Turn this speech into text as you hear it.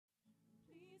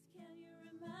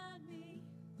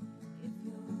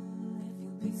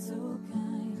so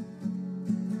kind,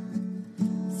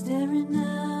 staring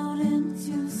out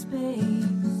into space,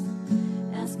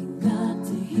 asking God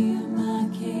to hear my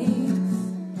case,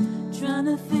 trying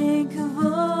to think of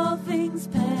all things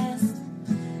past.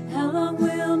 How long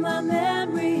will my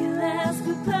memory last?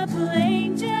 A purple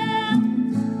angel,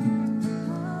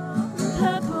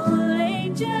 purple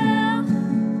angel,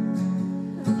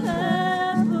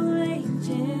 purple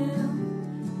angel,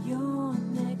 you're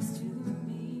next to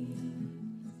me.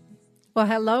 Well,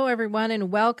 hello, everyone,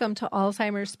 and welcome to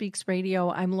Alzheimer Speaks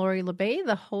Radio. I'm Lori LeBay,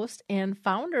 the host and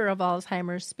founder of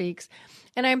Alzheimer Speaks,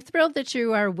 and I'm thrilled that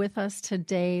you are with us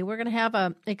today. We're going to have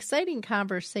an exciting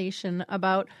conversation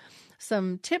about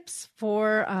some tips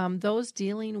for those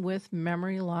dealing with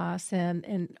memory loss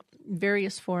and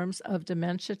various forms of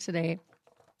dementia today.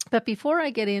 But before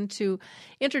I get into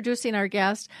introducing our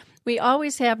guest, we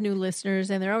always have new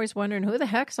listeners, and they're always wondering, who the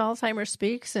heck's Alzheimer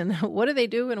Speaks, and what do they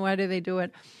do, and why do they do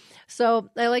it? So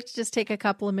I like to just take a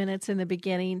couple of minutes in the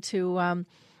beginning to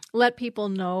let people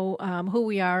know who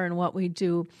we are and what we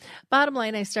do. Bottom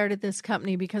line, I started this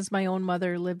company because my own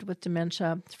mother lived with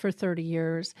dementia for 30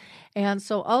 years. And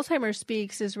so Alzheimer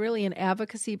Speaks is really an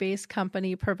advocacy-based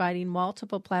company providing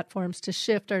multiple platforms to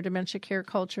shift our dementia care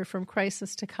culture from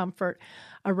crisis to comfort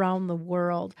around the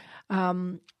world.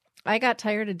 I got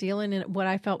tired of dealing in what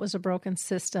I felt was a broken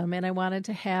system, and I wanted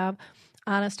to have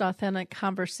honest, authentic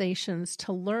conversations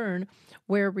to learn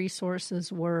where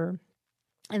resources were.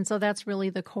 And so that's really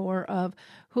the core of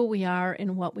who we are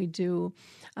and what we do.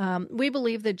 We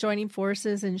believe that joining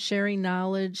forces and sharing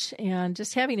knowledge and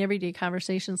just having everyday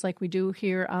conversations like we do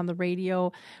here on the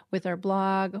radio, with our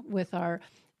blog, with our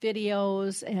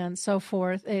videos, and so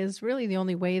forth, is really the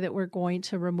only way that we're going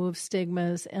to remove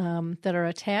stigmas that are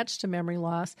attached to memory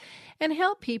loss and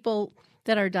help people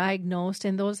that are diagnosed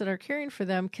and those that are caring for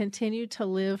them continue to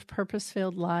live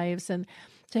purpose-filled lives and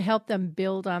to help them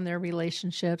build on their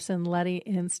relationships and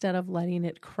instead of letting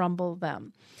it crumble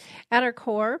them. At our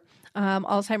core,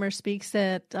 Alzheimer Speaks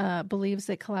believes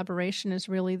that collaboration is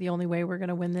really the only way we're going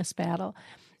to win this battle.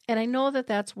 And I know that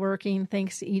that's working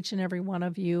thanks to each and every one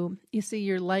of you. You see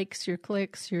your likes, your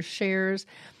clicks, your shares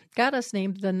got us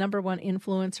named the #1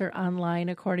 influencer online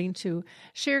according to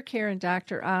ShareCare and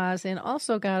Dr. Oz, and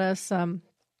also got us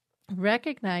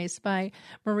recognized by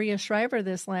Maria Shriver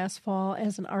this last fall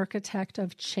as an architect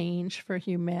of change for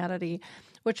humanity,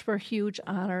 which were huge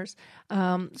honors.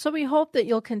 So we hope that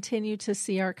you'll continue to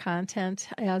see our content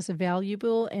as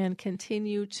valuable and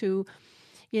continue to,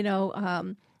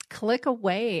 click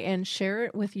away and share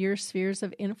it with your spheres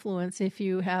of influence. If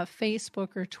you have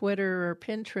Facebook or Twitter or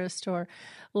Pinterest or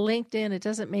LinkedIn, it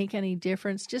doesn't make any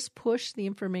difference. Just push the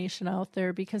information out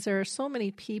there because there are so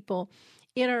many people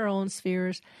in our own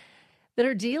spheres that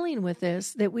are dealing with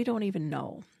this that we don't even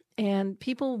know. And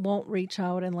people won't reach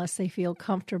out unless they feel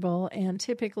comfortable. And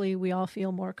typically we all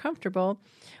feel more comfortable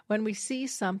when we see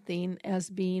something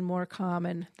as being more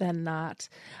common than not.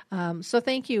 So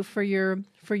thank you for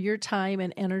your time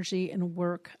and energy and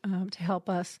work to help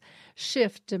us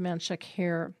shift dementia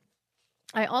care.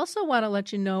 I also want to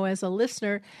let you know, as a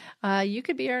listener, you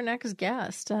could be our next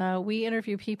guest. We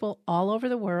interview people all over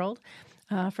the world,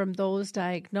 from those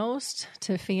diagnosed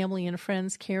to family and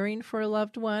friends caring for a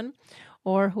loved one,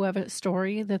 or who have a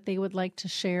story that they would like to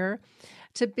share,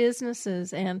 to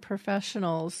businesses and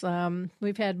professionals.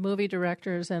 We've had movie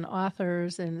directors and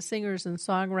authors and singers and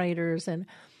songwriters and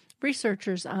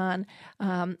researchers on,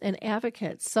 and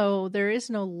advocates. So there is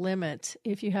no limit.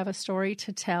 If you have a story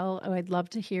to tell, I'd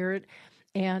love to hear it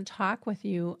and talk with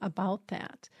you about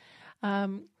that.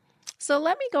 So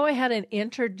let me go ahead and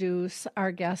introduce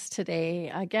our guest today.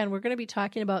 Again, we're going to be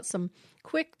talking about some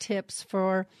quick tips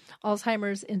for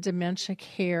Alzheimer's and dementia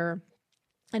care.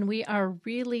 And we are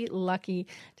really lucky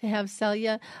to have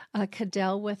Celia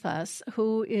Cadell with us,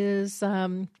 who is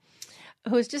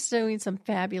just doing some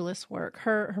fabulous work.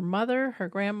 Her mother, her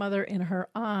grandmother, and her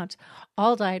aunt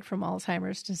all died from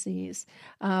Alzheimer's disease.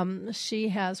 She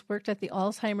has worked at the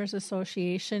Alzheimer's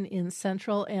Association in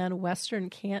Central and Western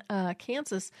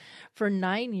Kansas for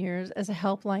 9 years as a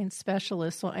helpline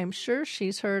specialist. So I'm sure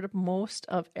she's heard most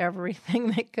of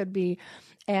everything that could be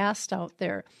asked out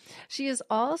there. She is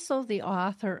also the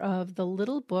author of The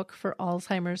Little Book for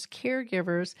Alzheimer's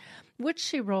Caregivers, which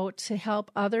she wrote to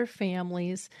help other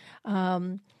families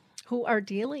who are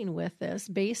dealing with this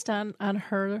based on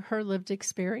her lived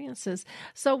experiences.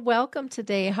 So welcome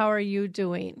today. How are you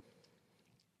doing?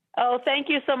 Oh, thank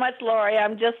you so much, Lori.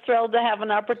 I'm just thrilled to have an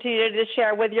opportunity to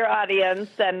share with your audience.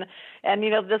 And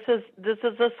this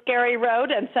is a scary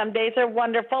road, and some days are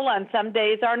wonderful and some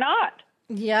days are not.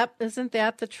 Yep, isn't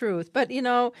that the truth? But,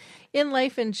 in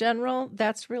life in general,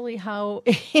 that's really how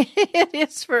it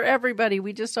is for everybody.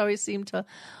 We just always seem to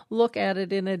look at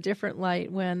it in a different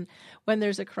light when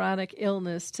there's a chronic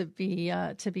illness to be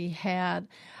had.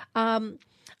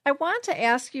 I want to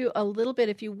ask you a little bit,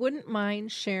 if you wouldn't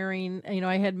mind sharing.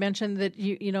 I had mentioned that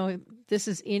this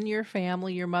is in your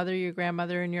family, your mother, your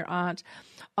grandmother, and your aunt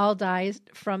all died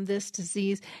from this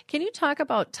disease. Can you talk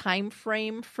about time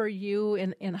frame for you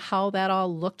and how that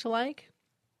all looked like?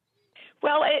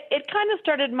 Well, it kind of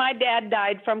started, my dad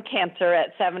died from cancer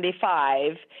at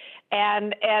 75.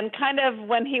 And kind of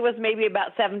when he was maybe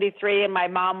about 73 and my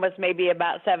mom was maybe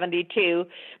about 72,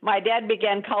 my dad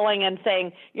began calling and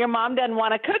saying, your mom doesn't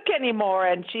want to cook anymore,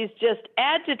 and she's just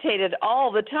agitated all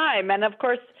the time. And, of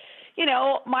course,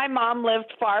 my mom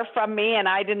lived far from me, and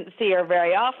I didn't see her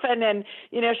very often. And,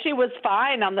 she was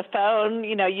fine on the phone.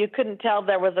 You couldn't tell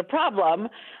there was a problem.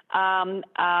 And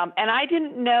I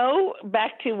didn't know,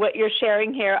 back to what you're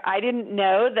sharing here, I didn't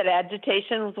know that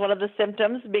agitation was one of the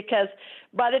symptoms, because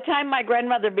by the time my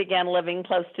grandmother began living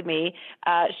close to me,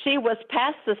 she was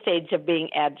past the stage of being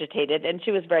agitated, and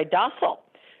she was very docile.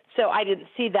 So I didn't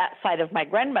see that side of my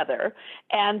grandmother.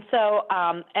 And so,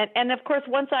 and of course,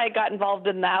 once I got involved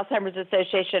in the Alzheimer's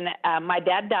Association, my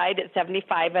dad died at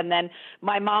 75, and then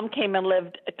my mom came and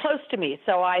lived close to me.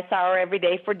 So I saw her every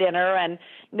day for dinner and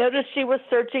noticed she was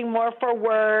searching more for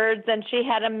words, and she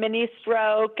had a mini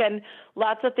stroke, and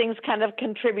lots of things kind of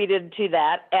contributed to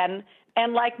that.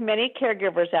 And like many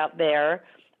caregivers out there,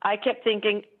 I kept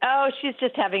thinking, oh, she's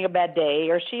just having a bad day,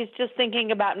 or she's just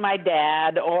thinking about my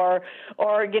dad, or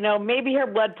maybe her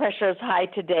blood pressure is high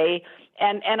today.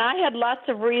 And I had lots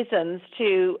of reasons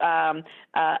to,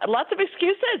 lots of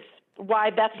excuses why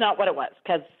that's not what it was,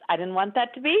 because I didn't want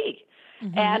that to be.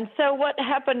 Mm-hmm. And so what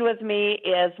happened with me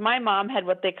is my mom had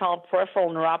what they call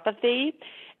peripheral neuropathy.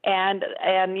 And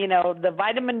the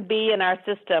vitamin B in our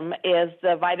system is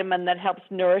the vitamin that helps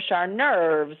nourish our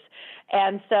nerves.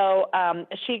 And so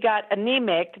she got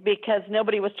anemic because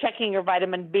nobody was checking her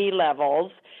vitamin B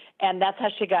levels, and that's how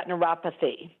she got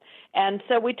neuropathy. And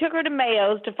so we took her to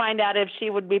Mayo's to find out if she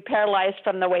would be paralyzed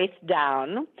from the waist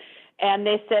down. And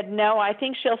they said, no, I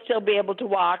think she'll still be able to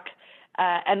walk.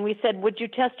 And we said, would you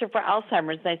test her for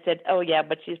Alzheimer's? And they said, oh, yeah,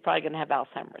 but she's probably going to have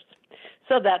Alzheimer's.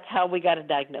 So that's how we got a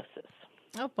diagnosis.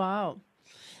 Oh, wow.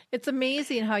 It's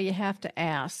amazing how you have to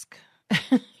ask.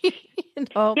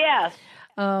 Yes.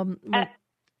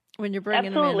 When you're bringing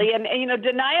absolutely. them in. And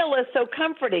denial is so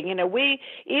comforting. We,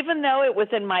 even though it was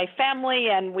in my family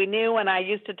and we knew, and I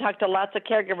used to talk to lots of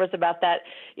caregivers about that,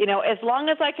 as long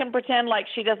as I can pretend like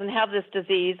she doesn't have this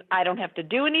disease, I don't have to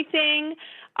do anything.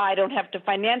 I don't have to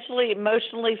financially,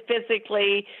 emotionally,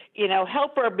 physically,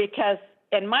 help her, because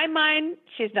in my mind,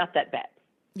 she's not that bad.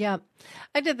 Yeah.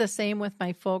 I did the same with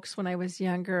my folks when I was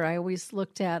younger. I always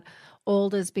looked at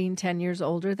old as being 10 years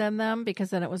older than them, because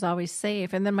then it was always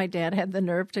safe. And then my dad had the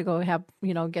nerve to go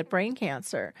get brain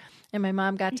cancer, and my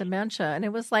mom got dementia. And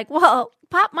it was like, well,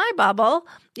 pop my bubble,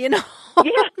 Yeah,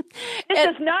 this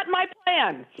is not my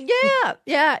plan.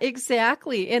 Yeah,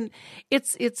 exactly. And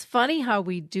it's funny how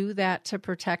we do that to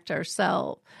protect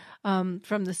ourselves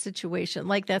from the situation.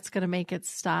 Like, that's going to make it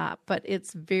stop. But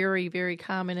it's very, very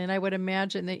common. And I would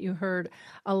imagine that you heard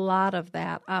a lot of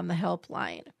that on the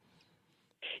helpline.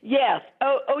 Yes.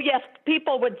 Oh, yes.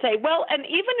 People would say, well, and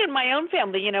even in my own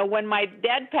family, when my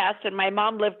dad passed and my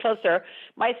mom lived closer,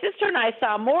 my sister and I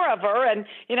saw more of her. And,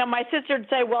 my sister would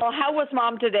say, well, how was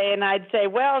mom today? And I'd say,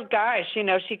 well, gosh,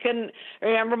 she couldn't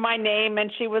remember my name,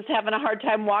 and she was having a hard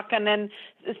time walking, and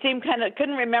seemed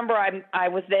couldn't remember I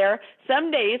was there. Some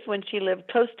days when she lived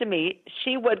close to me,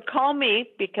 she would call me,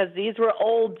 because these were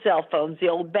old cell phones, the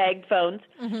old bag phones.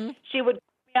 Mm-hmm. She would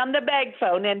on the bag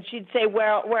phone, and she'd say, where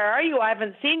are you? I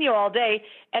haven't seen you all day.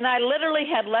 And I literally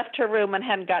had left her room and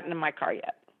hadn't gotten in my car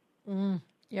yet.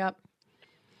 Yep.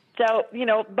 So,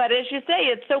 but as you say,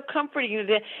 it's so comforting.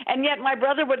 And yet my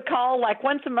brother would call like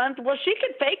once a month. Well, she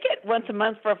could fake it once a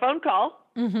month for a phone call.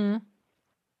 Mm-hmm.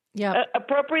 Yeah.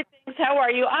 Appropriate things. How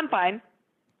are you? I'm fine.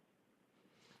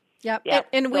 Yep.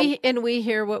 And we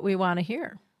hear what we want to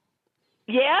hear.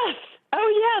 Yes.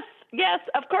 Oh, yes. Yes,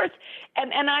 of course.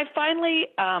 And I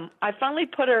finally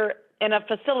put her in a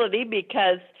facility,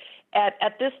 because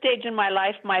at this stage in my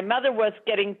life, my mother was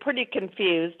getting pretty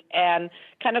confused and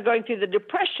kind of going through the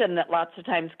depression that lots of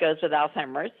times goes with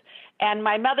Alzheimer's. And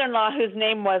my mother-in-law, whose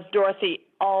name was Dorothy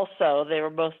also, they were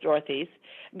both Dorothys,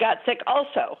 got sick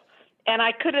also. And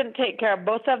I couldn't take care of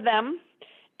both of them.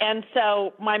 And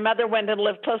so my mother went and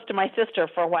lived close to my sister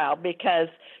for a while, because,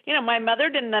 my mother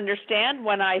didn't understand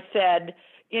when I said,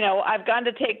 I've gone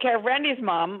to take care of Randy's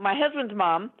mom, my husband's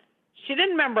mom. She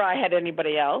didn't remember I had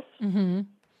anybody else. Mm-hmm.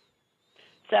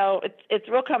 So it's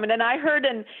real common. And I heard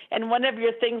in one of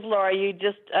your things, Laura, you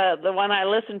just the one I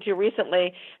listened to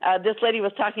recently, this lady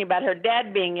was talking about her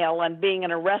dad being ill and being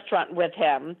in a restaurant with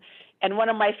him. And one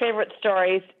of my favorite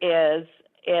stories is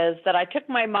that I took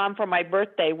my mom for my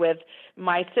birthday with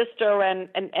my sister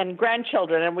and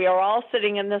grandchildren, and we were all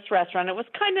sitting in this restaurant. It was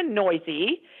kind of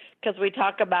noisy because we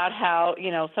talk about how,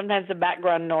 sometimes the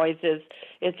background noise is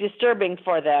disturbing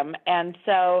for them. And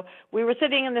so we were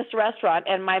sitting in this restaurant,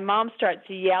 and my mom starts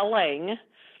yelling.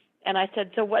 And I said,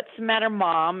 "So what's the matter,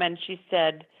 Mom?" And she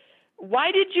said,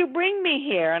 "Why did you bring me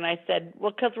here?" And I said,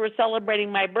 "Well, because we're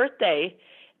celebrating my birthday."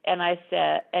 And I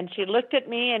said, and she looked at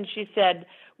me and she said,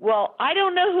 "Well, I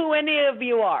don't know who any of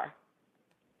you are."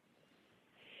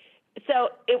 So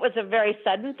it was a very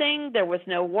sudden thing. There was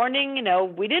no warning.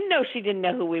 We didn't know she didn't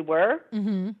know who we were.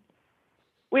 Mm-hmm.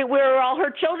 We were all her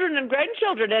children and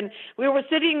grandchildren, and we were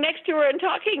sitting next to her and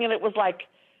talking, and it was like,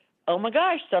 oh, my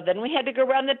gosh. So then we had to go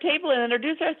around the table and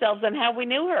introduce ourselves and how we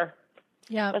knew her.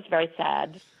 Yeah. It was very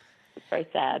sad. Very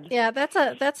sad. Yeah, that's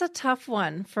a tough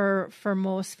one for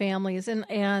most families. And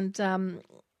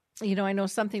I know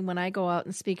something when I go out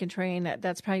and speak and train,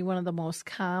 that's probably one of the most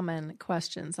common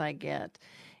questions I get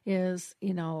is,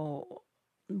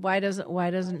 why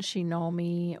doesn't she know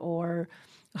me? Or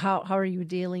how are you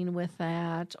dealing with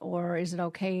that? Or is it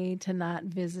okay to not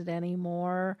visit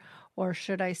anymore? Or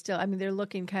should I still, they're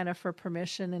looking kind of for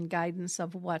permission and guidance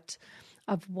of what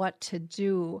to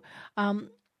do.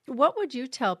 What would you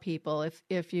tell people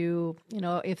if you,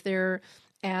 if they're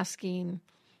asking,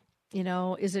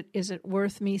 is it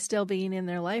worth me still being in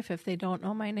their life if they don't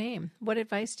know my name? What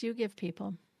advice do you give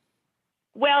people?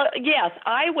 Well, yes,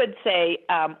 I would say,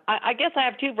 I guess I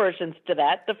have two versions to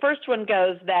that. The first one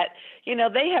goes that,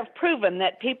 they have proven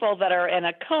that people that are in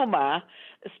a coma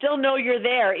still know you're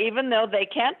there, even though they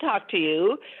can't talk to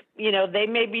you. They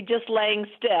may be just laying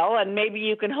still, and maybe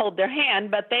you can hold their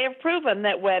hand, but they have proven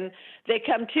that when they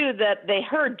come to, that they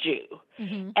heard you.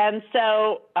 Mm-hmm. And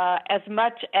so as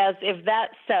much as if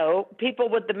that's so, people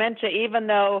with dementia, even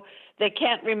though they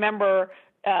can't remember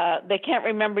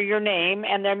your name,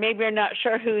 and they maybe are not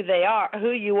sure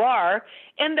who you are.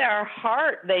 In their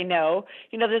heart, they know.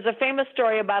 There's a famous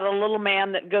story about a little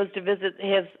man that goes to visit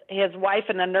his wife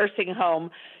in a nursing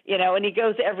home, and he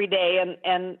goes every day,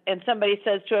 and somebody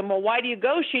says to him, "Well, why do you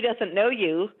go? She doesn't know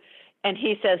you." And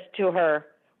he says to her,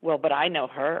 "Well, but I know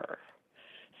her."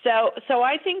 So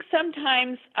I think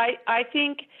sometimes I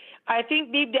think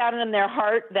deep down in their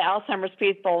heart, the Alzheimer's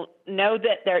people know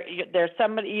that there's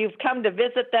somebody, you've come to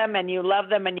visit them and you love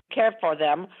them and you care for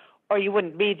them, or you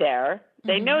wouldn't be there.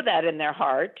 They mm-hmm. know that in their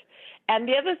heart. And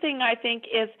the other thing I think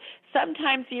is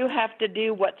sometimes you have to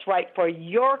do what's right for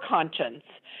your conscience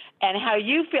and how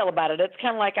you feel about it. It's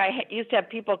kind of like I used to have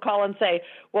people call and say,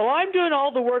 "Well, I'm doing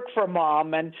all the work for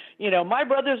Mom, and, my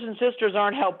brothers and sisters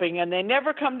aren't helping, and they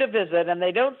never come to visit, and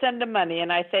they don't send them money."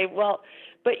 And I say, well,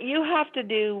 but you have to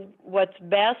do what's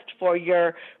best for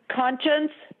your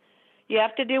conscience. You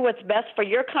have to do what's best for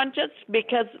your conscience,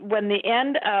 because when the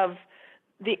end of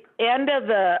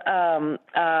the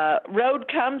road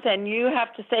comes and you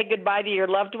have to say goodbye to your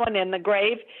loved one in the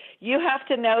grave, you have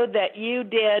to know that you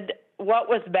did what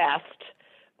was best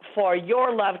for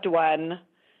your loved one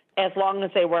as long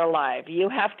as they were alive. You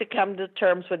have to come to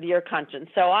terms with your conscience.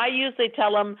 So I usually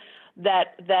tell them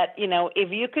that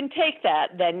if you can take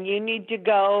that, then you need to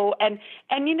go. And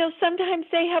sometimes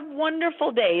they have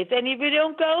wonderful days, and if you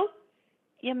don't go,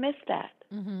 you miss that.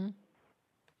 Mm-hmm.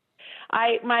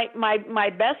 My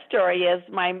best story is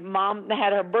my mom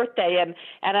had her birthday, and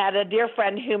I had a dear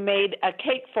friend who made a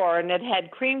cake for her, and it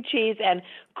had cream cheese and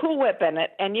Cool Whip in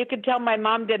it. And you could tell my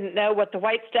mom didn't know what the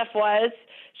white stuff was.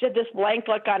 She had this blank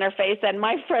look on her face, and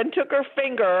my friend took her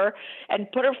finger and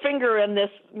put her finger in this,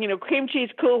 cream cheese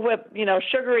Cool Whip,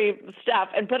 sugary stuff,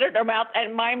 and put it in her mouth.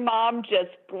 And my mom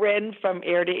just grinned from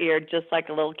ear to ear, just like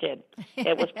a little kid.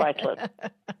 It was priceless.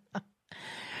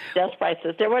 Just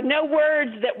priceless. There were no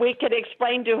words that we could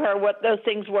explain to her what those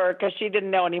things were, because she didn't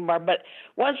know anymore. But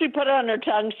once we put it on her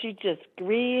tongue, she just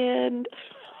grinned.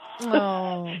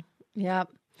 Oh, yeah.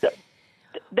 So,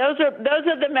 those are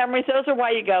the memories. Those are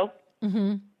why you go.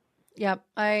 Mm-hmm. Yep,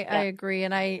 I agree,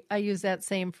 and I use that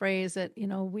same phrase that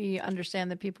we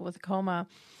understand that people with a coma,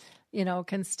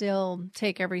 can still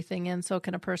take everything in. So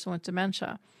can a person with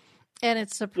dementia, and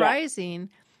it's surprising.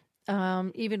 Yeah.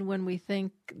 Even when we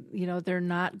think, they're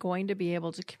not going to be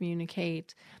able to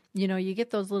communicate, you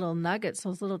get those little nuggets,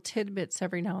 those little tidbits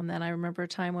every now and then. I remember a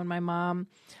time when my mom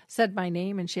said my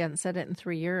name and she hadn't said it in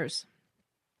 3 years.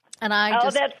 And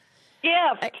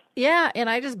gift. Yeah, and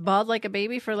I just bawled like a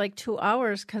baby for like 2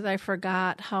 hours because I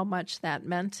forgot how much that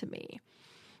meant to me,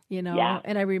 Yeah.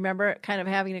 And I remember kind of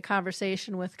having a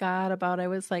conversation with God about, I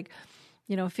was like,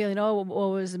 feeling, oh,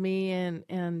 woe was me,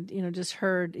 and just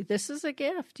heard, this is a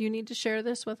gift. You need to share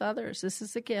this with others. This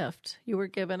is a gift. You were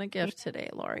given a gift today,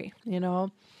 Lori,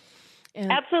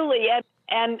 And Absolutely.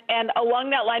 And along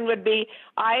that line would be,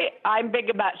 I'm big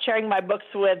about sharing my books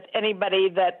with anybody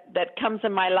that comes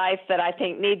in my life that I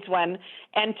think needs one.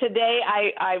 And today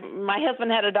my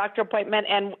husband had a doctor appointment,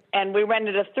 and we ran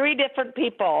into 3 different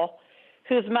people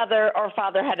whose mother or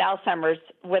father had Alzheimer's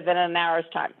within an hour's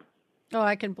time. Oh,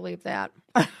 I can believe that.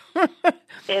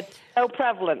 It's so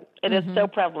prevalent. It is so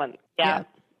prevalent. Yeah.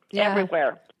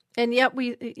 Everywhere. And yet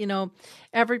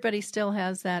everybody still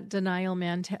has that denial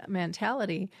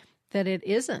mentality that it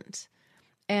isn't.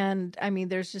 And I mean,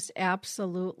 there's just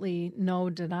absolutely no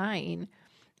denying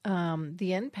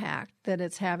the impact that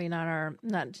it's having on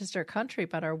not just our country,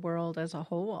 but our world as a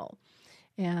whole.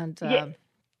 And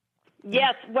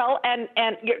yes, well, and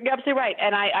you're absolutely right.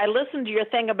 And I listened to your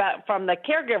thing about from the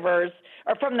caregivers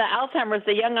or from the Alzheimer's,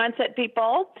 the young onset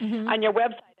people on your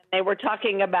website. And they were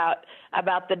talking about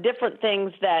the different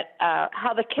things that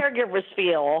how the caregivers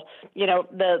feel.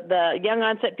 The young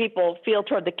onset people feel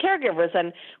toward the caregivers.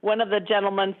 And one of the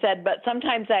gentlemen said, "But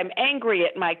sometimes I'm angry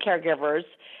at my caregivers."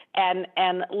 And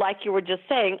like you were just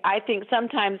saying, I think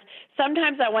sometimes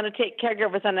I want to take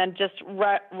caregivers and then just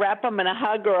wrap them in a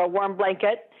hug or a warm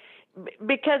blanket.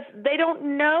 Because they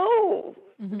don't know.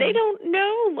 They don't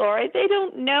know, Lori. They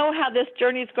don't know how this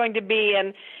journey is going to be,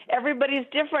 and everybody's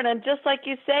different. And just like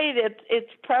you say, it's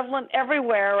prevalent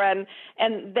everywhere, and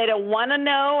they don't want to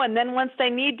know. And then once they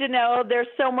need to know, there's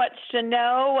so much to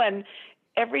know, and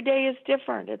every day is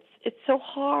different. It's so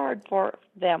hard for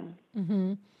them.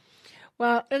 Mm-hmm.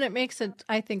 Well, and it makes it,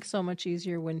 I think, so much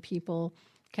easier when people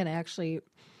can actually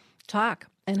talk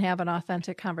and have an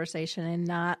authentic conversation and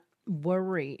not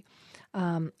worry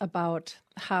about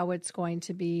how it's going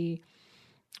to be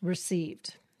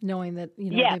received, knowing that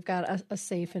they've got a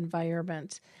safe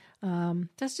environment.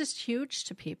 That's just huge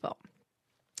to people.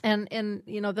 And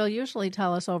they'll usually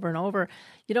tell us over and over,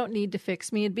 you don't need to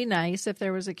fix me. It'd be nice if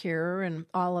there was a cure and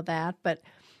all of that, but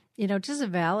just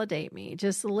validate me,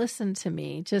 just listen to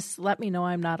me, just let me know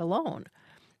I'm not alone,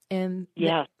 and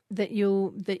that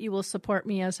you will support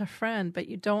me as a friend, but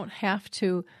you don't have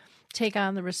to take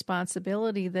on the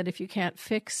responsibility that if you can't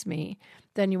fix me,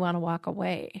 then you want to walk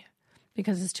away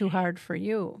because it's too hard for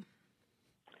you.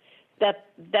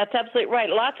 That's absolutely right.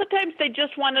 Lots of times they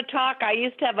just want to talk. I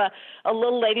used to have a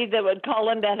little lady that would call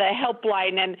into a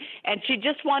helpline, and she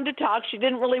just wanted to talk. She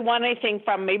didn't really want anything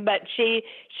from me, but she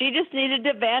just needed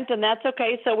to vent, and that's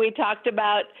okay. So we talked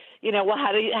about, well,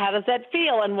 how does that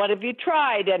feel, and what have you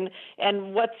tried, and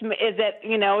is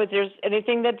there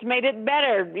anything that's made it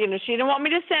better? She didn't want me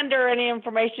to send her any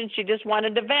information. She just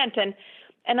wanted to vent,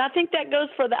 and I think that goes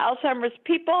for the Alzheimer's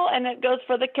people, and it goes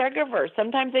for the caregivers.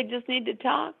 Sometimes they just need to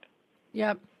talk.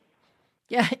 Yep.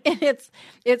 Yeah,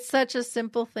 it's such a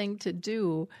simple thing to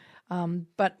do,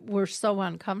 but we're so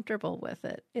uncomfortable with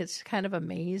it. It's kind of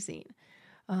amazing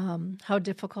how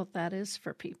difficult that is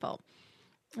for people.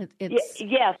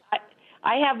 Yes,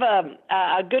 I have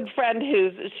a good friend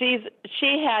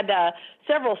she had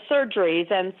several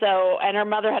surgeries, and her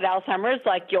mother had Alzheimer's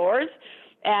like yours.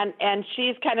 And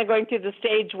she's kind of going through the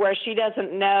stage where she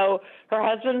doesn't know her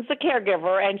husband's the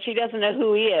caregiver, and she doesn't know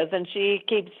who he is, and she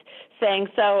keeps saying,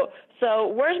 so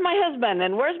where's my husband,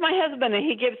 and where's my husband, and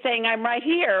he keeps saying, I'm right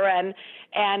here, and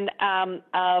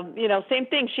same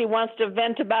thing. She wants to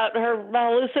vent about her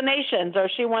hallucinations, or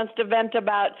she wants to vent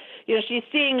about, she's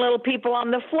seeing little people on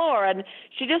the floor, and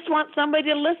she just wants somebody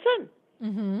to listen.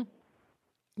 Mm-hmm.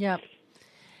 Yep.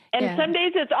 And some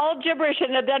days it's all gibberish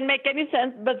and it doesn't make any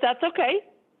sense, but that's okay.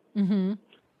 Mm-hmm.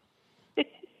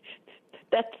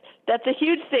 That's a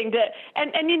huge thing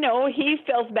and he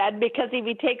feels bad because if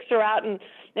he takes her out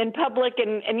in public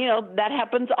and that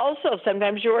happens also.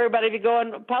 Sometimes you worry about if you go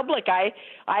in public. I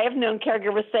have known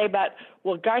caregivers say about,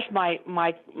 well, gosh, my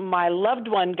loved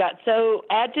one got so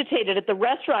agitated at the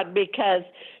restaurant because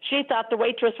she thought the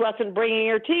waitress wasn't bringing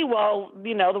her tea. Well,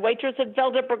 the waitress had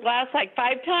filled up her glass like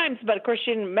 5 times, but of course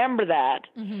she didn't remember that.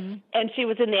 Mm-hmm. And she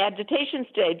was in the agitation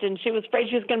stage, and she was afraid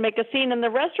she was going to make a scene in the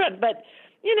restaurant. But,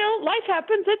 life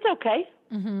happens. It's okay.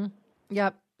 Mm-hmm.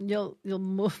 Yep. You'll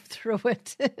move through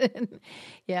it.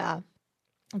 Yeah,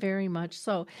 very much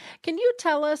so. Can you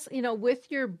tell us,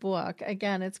 with your book,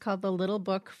 again, it's called The Little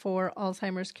Book for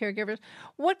Alzheimer's Caregivers,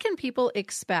 what can people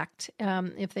expect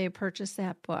if they purchase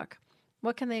that book?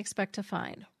 What can they expect to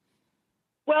find?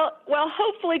 Well,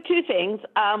 hopefully two things.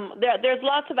 There's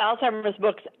lots of Alzheimer's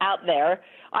books out there.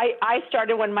 I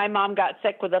started when my mom got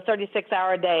sick with a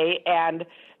 36-hour day, and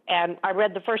I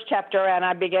read the first chapter, and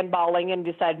I began bawling and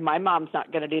decided my mom's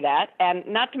not going to do that. And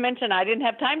not to mention, I didn't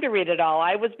have time to read it all.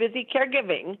 I was busy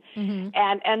caregiving,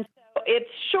 and so it's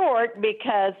short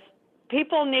because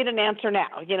people need an answer now.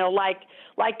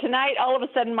 Like tonight, all of a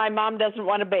sudden, my mom doesn't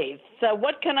want to bathe. So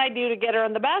what can I do to get her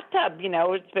in the bathtub?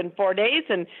 It's been 4 days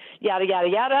and yada, yada,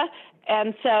 yada.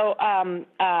 And so,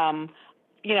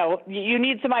 you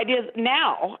need some ideas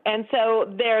now. And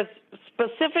so there's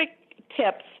specific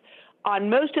tips on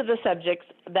most of the subjects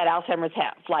that Alzheimer's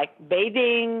have, like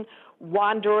bathing,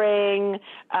 wandering,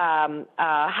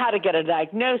 how to get a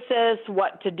diagnosis,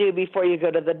 what to do before you go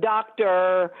to the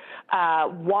doctor,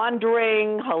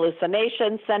 wandering,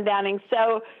 hallucinations, sundowning.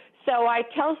 So I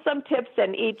tell some tips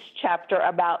in each chapter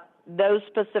about those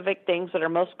specific things that are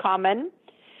most common.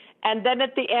 And then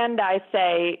at the end I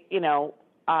say,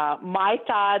 my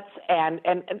thoughts,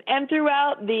 and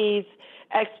throughout these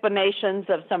explanations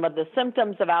of some of the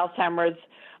symptoms of Alzheimer's,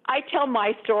 I tell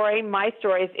my story. My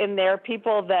story is in there.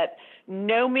 People that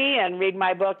know me and read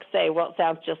my book say, well, it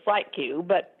sounds just like you,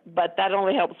 but that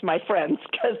only helps my friends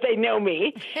because they know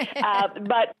me.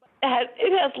 But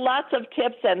it has lots of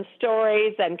tips and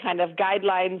stories and kind of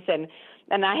guidelines.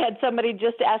 And I had somebody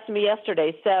just ask me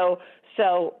yesterday, so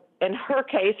in her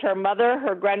case, her mother,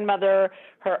 her grandmother,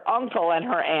 her uncle, and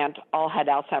her aunt all had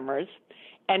Alzheimer's.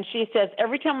 And she says,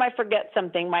 every time I forget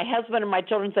something, my husband and my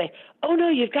children say, oh, no,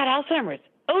 you've got Alzheimer's.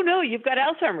 Oh, no, you've got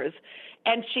Alzheimer's.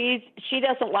 And she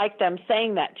doesn't like them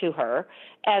saying that to her.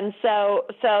 And so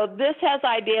this has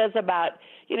ideas about,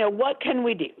 what can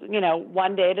we do?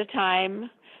 One day at a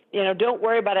time. Don't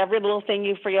worry about every little thing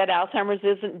you forget. Alzheimer's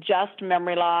isn't just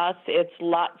memory loss. It's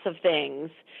lots of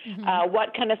things.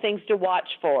 What kind of things to watch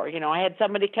for? I had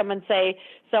somebody come and say,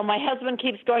 so my husband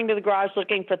keeps going to the garage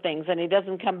looking for things and he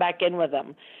doesn't come back in with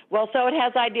them. Well, so it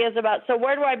has ideas about, so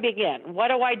where do I begin? What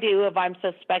do I do if I'm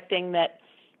suspecting that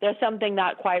there's something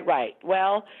not quite right?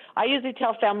 Well, I usually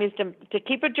tell families to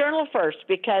keep a journal first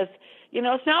because,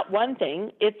 it's not one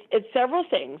thing, it's several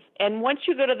things. And once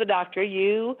you go to the doctor,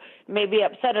 you may be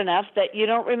upset enough that you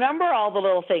don't remember all the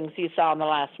little things you saw in the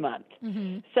last month.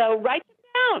 So write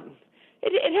them down.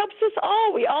 It helps us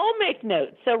all. We all make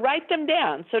notes. So write them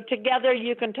down. So together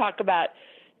you can talk about,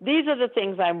 these are the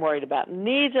things I'm worried about, and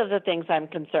these are the things I'm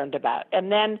concerned about.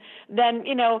 And then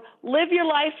live your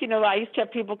life. I used to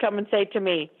have people come and say to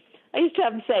me, so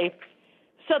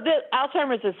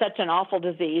Alzheimer's is such an awful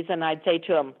disease, and I'd say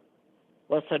to them,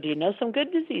 well, so do you know some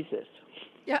good diseases?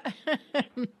 Yeah,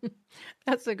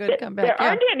 that's a good comeback. There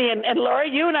aren't any, and Laura,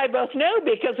 you and I both know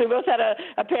because we both had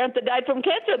a parent that died from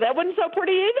cancer. That wasn't so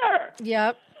pretty either.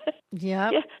 Yep.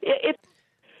 Yeah,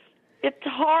 it's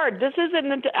hard.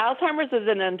 Alzheimer's is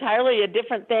an entirely a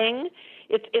different thing.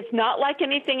 It's not like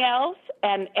anything else,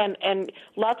 and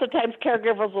lots of times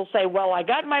caregivers will say, well, I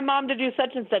got my mom to do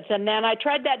such and such, and then I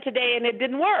tried that today and it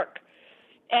didn't work,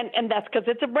 and that's because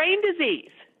it's a brain disease.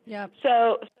 Yep.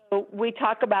 So we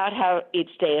talk about how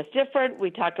each day is different. We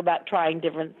talk about trying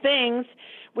different things.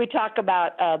 We talk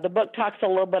about, the book talks a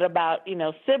little bit about,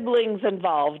 siblings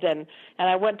involved. And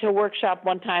I went to a workshop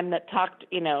one time that talked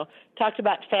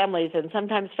about families. And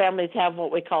sometimes families have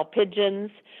what we call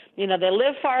pigeons. They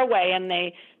live far away and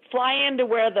they fly into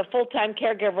where the full-time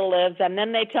caregiver lives. And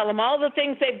then they tell them all the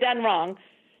things they've done wrong.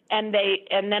 And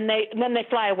then they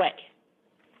fly away.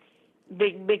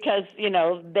 Because, they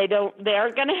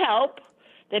aren't going to help.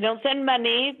 They don't send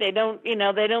money. They don't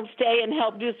stay and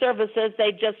help do services.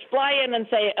 They just fly in and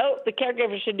say, oh, the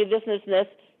caregiver should do this and this and this,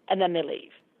 and then they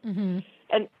leave.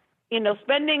 And,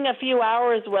 spending a few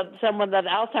hours with someone with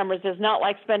Alzheimer's is not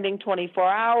like spending 24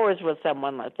 hours with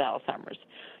someone with Alzheimer's.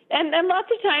 And lots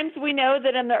of times we know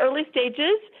that in the early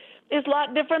stages is a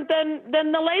lot different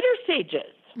than the later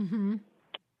stages.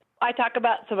 I talk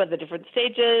about some of the different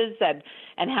stages and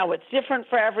how it's different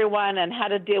for everyone and how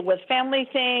to deal with family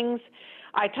things.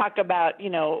 I talk about,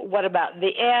 what about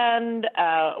the end,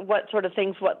 what sort of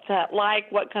things, what's that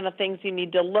like, what kind of things you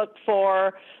need to look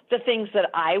for, the things that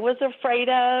I was afraid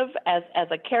of as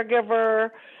a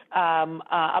caregiver,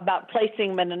 about placing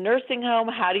them in a nursing home.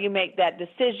 How do you make that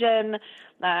decision?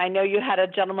 I know you had a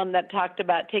gentleman that talked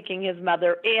about taking his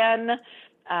mother in.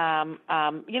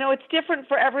 It's different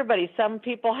for everybody. Some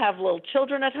people have little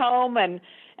children at home and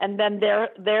then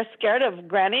they're scared of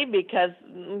Granny because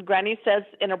Granny says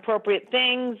inappropriate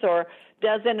things or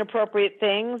does inappropriate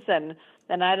things. And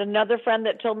I had another friend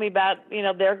that told me about,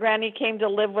 their Granny came to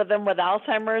live with them with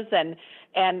Alzheimer's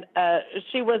and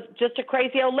she was just a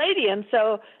crazy old lady. And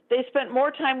so they spent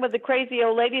more time with the crazy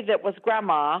old lady that was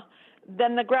Grandma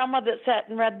than the grandma that sat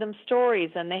and read them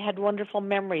stories and they had wonderful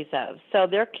memories of. So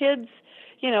their kids,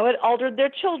 it altered their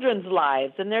children's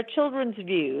lives and their children's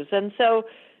views. And so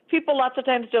people lots of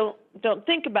times don't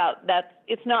think about that.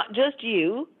 It's not just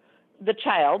you, the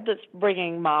child, that's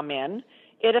bringing mom in.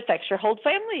 It affects your whole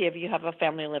family if you have a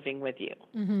family living with you.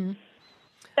 Mm-hmm.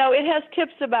 So it has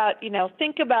tips about,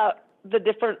 think about the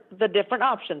different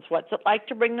options. What's it like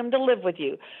to bring them to live with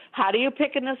you? How do you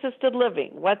pick an assisted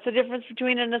living? What's the difference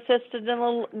between an assisted and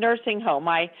a nursing home?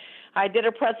 I did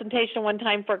a presentation one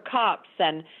time for cops,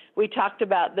 and we talked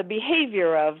about the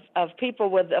behavior of people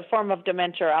with a form of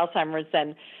dementia or Alzheimer's,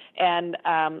 and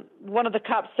one of the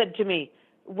cops said to me,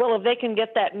 well, if they can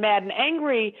get that mad and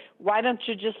angry, why don't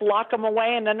you just lock them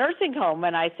away in a nursing home?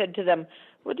 And I said to them,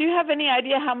 well, do you have any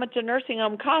idea how much a nursing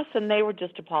home costs? And they were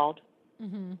just appalled.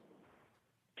 Mm-hmm.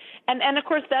 And of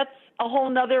course, that's a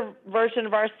whole other version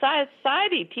of our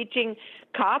society, teaching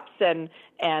cops and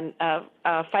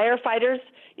firefighters,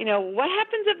 what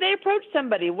happens if they approach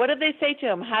somebody? What do they say to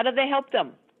them? How do they help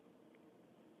them?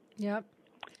 Yep.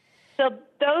 So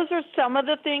those are some of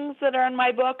the things that are in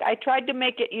my book. I tried to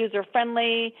make it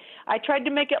user-friendly. I tried to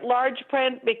make it large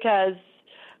print because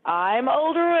I'm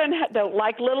older and don't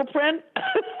like little print.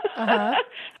 Uh-huh.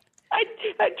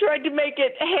 I tried to make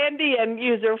it handy and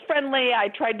user-friendly. I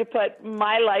tried to put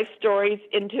my life stories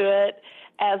into it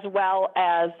as well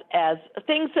as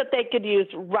things that they could use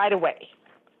right away.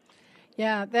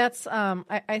 Yeah, that's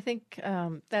I think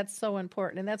that's so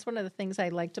important. And that's one of the things I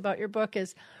liked about your book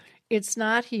is it's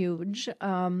not huge.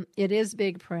 It is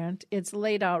big print. It's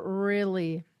laid out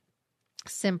really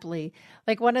simply.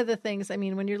 Like one of the things,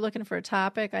 when you're looking for a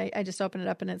topic, I just open it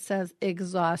up and it says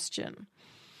exhaustion.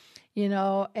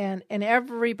 And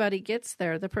everybody gets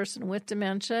there, the person with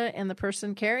dementia and the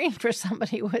person caring for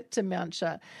somebody with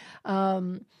dementia,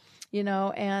 and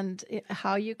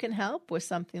how you can help with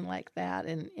something like that.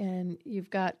 And you've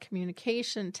got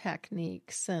communication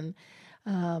techniques and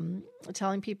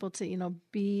telling people to,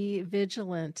 be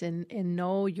vigilant and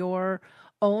know your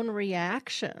own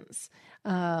reactions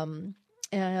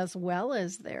as well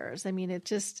as theirs.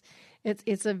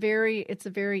 It's a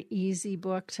very easy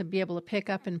book to be able to pick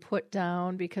up and put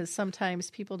down because sometimes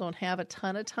people don't have a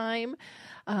ton of time,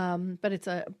 but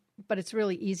it's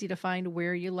really easy to find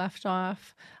where you left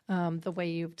off the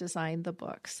way you've designed the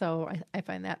book. So I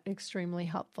find that extremely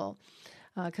helpful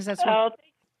because that's what.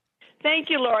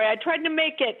 Thank you, Lori. I tried to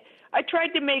make it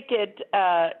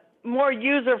more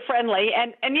user-friendly.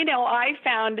 And I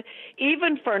found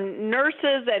even for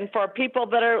nurses and for people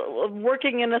that are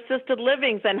working in assisted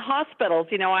livings and hospitals,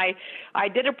 I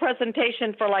did a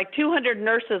presentation for like 200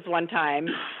 nurses one time,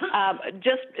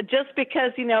 just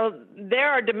because, there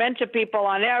are dementia people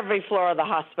on every floor of the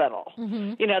hospital.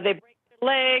 Mm-hmm. They break their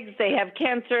legs, they have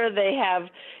cancer, they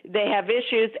have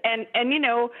issues. And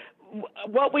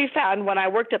what we found when I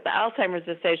worked at the Alzheimer's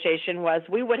Association was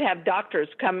we would have doctors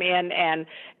come in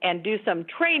and do some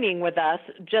training with us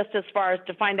just as far as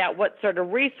to find out what sort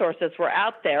of resources were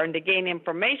out there and to gain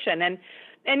information. And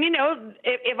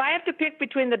if I have to pick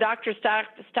between the doctor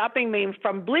stopping me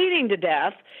from bleeding to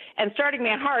death and starting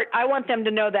my heart, I want them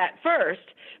to know that first.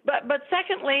 But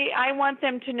secondly, I want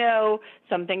them to know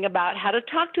something about how to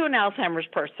talk to an Alzheimer's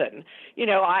person.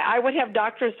 I would have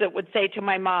doctors that would say to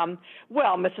my mom,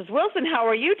 well, Mrs. Wilson, how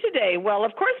are you today? Well,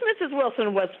 of course, Mrs.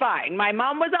 Wilson was fine. My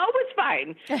mom was always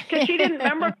fine because she didn't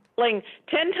remember calling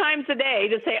 10 times a day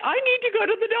to say, I need to go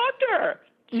to the doctor.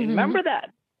 She didn't remember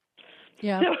that.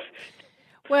 Yeah. So,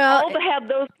 well, all to have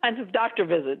those kinds of doctor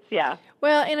visits, yeah.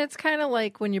 Well, and it's kind of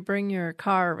like when you bring your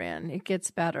car in, it gets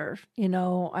better.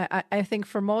 I think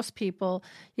for most people,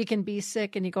 you can be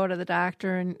sick and you go to the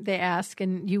doctor and they ask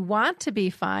and you want to be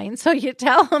fine. So you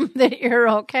tell them that you're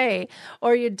okay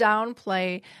or you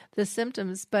downplay the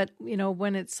symptoms. But,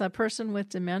 when it's a person with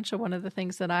dementia, one of the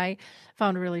things that I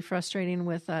found really frustrating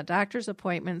with doctor's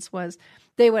appointments was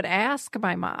they would ask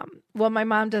my mom. Well, my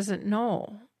mom doesn't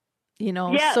know.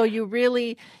 Yes. So you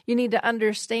need to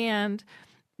understand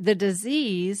the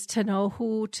disease to know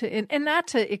who to, and not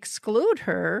to exclude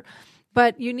her,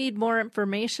 but you need more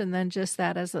information than just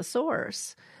that as a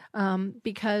source,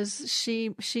 because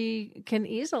she can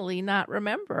easily not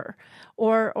remember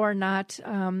or not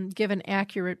give an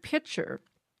accurate picture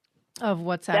of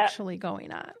what's actually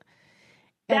going on.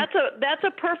 That's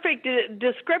a perfect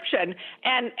description,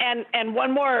 and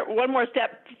one more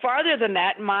step farther than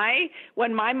that.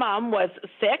 When my mom was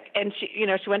sick, and she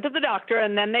went to the doctor,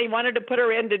 and then they wanted to put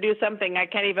her in to do something. I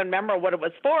can't even remember what it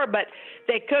was for, but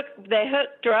they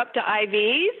hooked her up to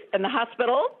IVs in the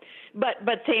hospital. But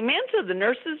same answer. The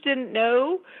nurses didn't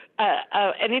know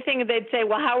anything. They'd say,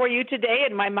 well, how are you today?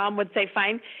 And my mom would say,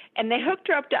 fine. And they hooked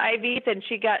her up to IVs, and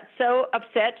she got so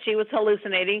upset she was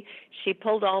hallucinating. She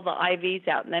pulled all the IVs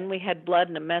out, and then we had blood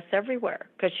and a mess everywhere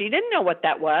because she didn't know what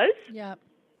that was. Yep.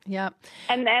 Yep.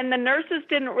 And the nurses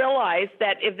didn't realize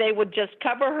that if they would just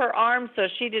cover her arm so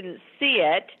she didn't see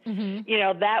it, that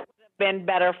would have been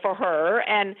better for her.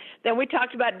 And then we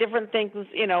talked about different things,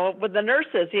 with the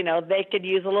nurses. They could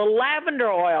use a little lavender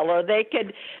oil, or they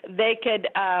could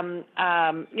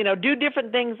do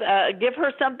different things, give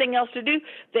her something else to do.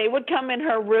 They would come in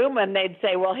her room and they'd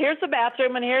say, well, here's the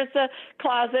bathroom and here's the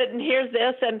closet and here's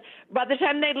this. And by the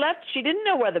time they left, she didn't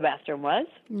know where the bathroom was.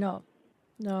 No.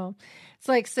 It's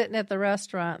like sitting at the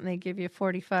restaurant and they give you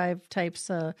 45 types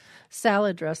of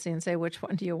salad dressing and say, which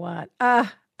one do you want? I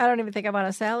don't even think I want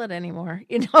a salad anymore.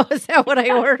 Is that what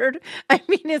I ordered? I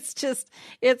mean,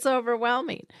 it's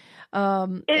overwhelming.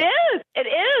 It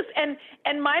is.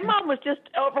 And my mom was just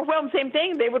overwhelmed. Same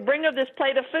thing. They would bring her this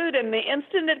plate of food, and the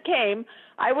instant it came,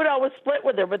 I would always split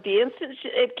with her. But the instant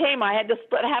it came, I had to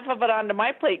split half of it onto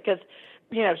my plate because,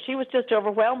 she was just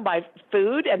overwhelmed by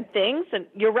food and things. And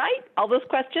you're right. All those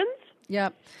questions.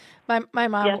 Yep.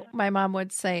 My mom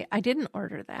would say, I didn't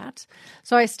order that.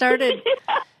 So I started,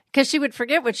 because she would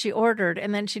forget what she ordered,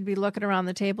 and then she'd be looking around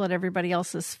the table at everybody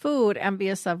else's food,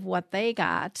 envious of what they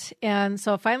got. And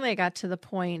so finally I got to the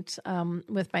point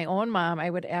with my own mom. I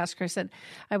would ask her,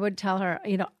 I would tell her,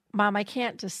 Mom, I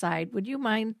can't decide. Would you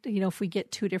mind, if we get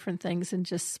two different things and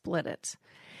just split it?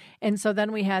 And so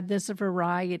then we had this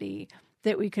variety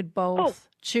that we could both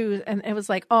choose. And it was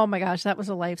like, oh my gosh, that was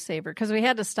a lifesaver. Because we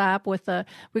had to stop we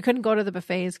couldn't go to the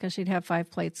buffets because she'd have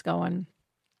 5 plates going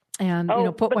and,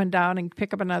 put one down and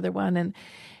pick up another one.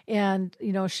 And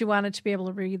she wanted to be able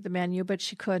to read the menu, but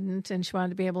she couldn't. And she wanted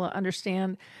to be able to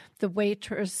understand the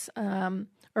waitress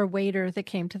or waiter that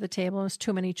came to the table. It was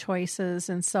too many choices.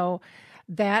 And so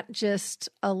that just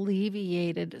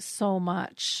alleviated so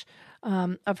much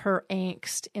of her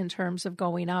angst in terms of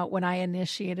going out when I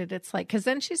initiated. It's like, because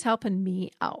then she's helping me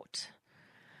out.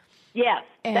 Yes,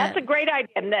 that's a great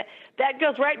idea. And that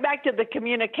goes right back to the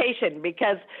communication,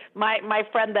 because my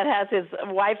friend that has his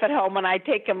wife at home, and I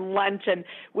take him lunch and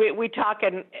we talk,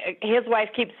 and his wife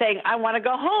keeps saying, I want to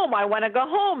go home. I want to go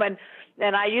home. And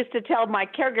I used to tell my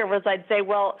caregivers, I'd say,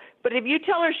 well, but if you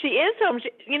tell her she is home,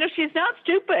 she's not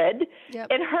stupid.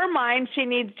 Yep. In her mind, she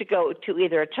needs to go to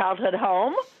either a childhood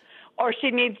home, or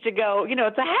she needs to go,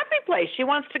 it's a happy place. She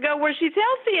wants to go where she's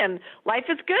healthy and life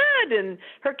is good and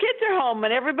her kids are home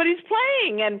and everybody's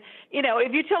playing. And,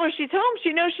 if you tell her she's home,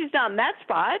 she knows she's not in that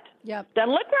spot. Yep. Doesn't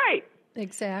look right.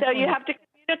 Exactly. So you have to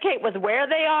communicate with where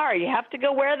they are. You have to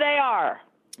go where they are.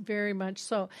 Very much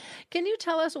so. Can you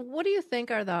tell us, what do you think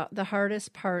are the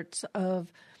hardest parts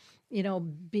of,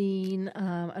 being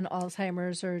an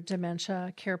Alzheimer's or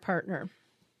dementia care partner?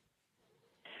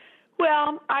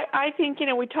 Well, I think,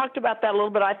 we talked about that a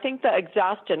little bit. I think the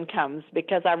exhaustion comes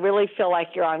because I really feel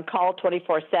like you're on call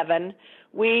 24/7.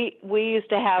 We used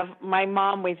to have, my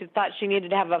mom, we thought she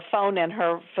needed to have a phone in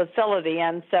her facility,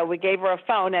 and so we gave her a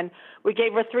phone, and we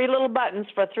gave her 3 little buttons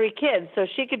for 3 kids, so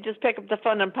she could just pick up the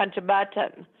phone and punch a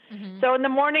button. Mm-hmm. So in the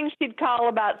morning, she'd call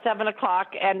about 7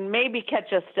 o'clock and maybe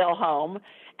catch us still home,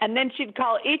 and then she'd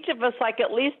call each of us like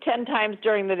at least 10 times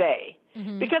during the day.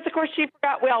 Mm-hmm. Because, of course, she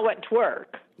forgot we all went to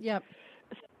work. Yep.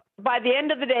 By the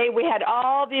end of the day, we had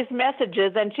all these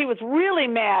messages, and she was really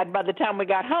mad by the time we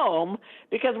got home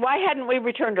because why hadn't we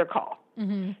returned her call?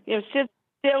 Mm-hmm. She's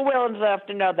still willing enough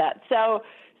to know that. So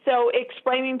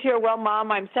explaining to her, well,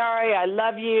 Mom, I'm sorry, I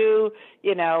love you.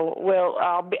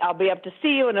 I'll be up to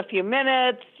see you in a few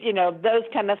minutes. Those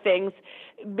kind of things.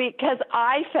 Because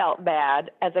I felt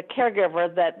bad as a caregiver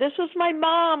that this was my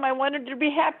mom. I wanted her to be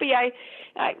happy. I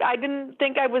didn't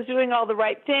think I was doing all the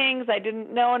right things. I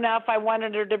didn't know enough. I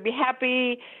wanted her to be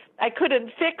happy. I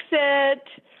couldn't fix it.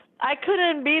 I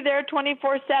couldn't be there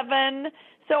 24/7.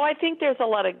 So I think there's a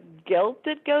lot of guilt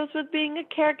that goes with being a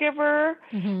caregiver.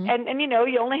 Mm-hmm. And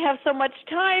you only have so much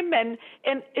time, and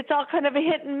it's all kind of a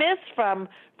hit and miss from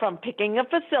picking a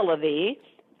facility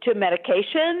to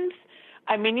medications.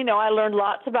 I mean, I learned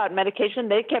lots about medication.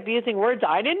 They kept using words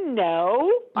I didn't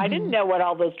know. Mm-hmm. I didn't know what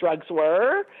all those drugs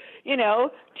were,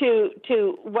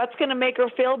 to what's going to make her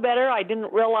feel better. I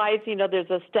didn't realize,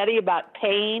 there's a study about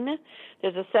pain.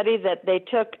 There's a study that they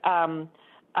took,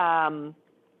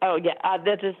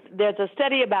 there's a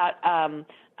study about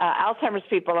Alzheimer's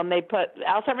people, and they put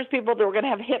Alzheimer's people that were going to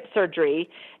have hip surgery,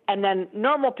 and then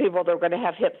normal people that were going to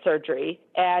have hip surgery,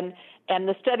 and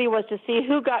the study was to see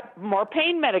who got more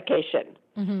pain medication.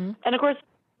 Mm-hmm. And of course,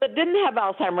 that didn't have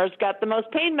Alzheimer's got the most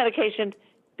pain medication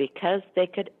because they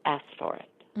could ask for it.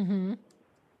 Mm-hmm.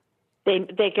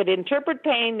 They could interpret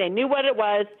pain. They knew what it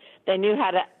was. They knew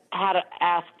how to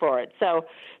ask for it. So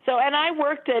and I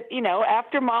worked at,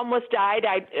 after my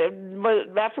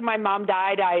mom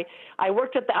died, I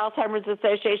worked at the Alzheimer's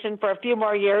Association for a few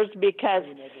more years because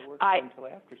you never worked until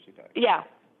after she died. Yeah.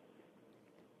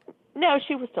 No,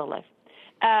 she was still alive.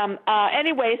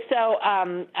 Anyway, so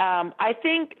I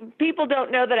think people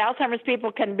don't know that Alzheimer's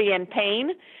people can be in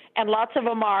pain, and lots of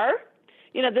them are.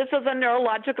 This is a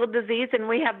neurological disease, and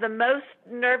we have the most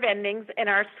nerve endings in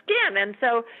our skin. And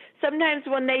so sometimes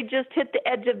when they just hit the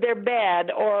edge of their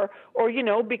bed or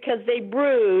because they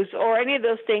bruise or any of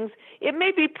those things, it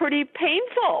may be pretty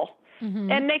painful.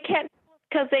 Mm-hmm. And they can't,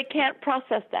 because they can't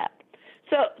process that.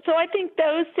 So I think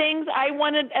those things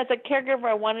as a caregiver,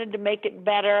 I wanted to make it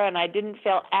better, and I didn't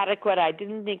feel adequate. I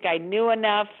didn't think I knew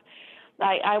enough.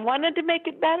 I wanted to make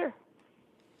it better.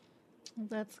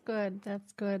 That's good.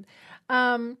 That's good.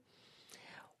 Do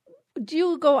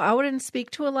you go out and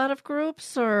speak to a lot of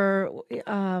groups, or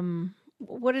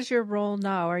what is your role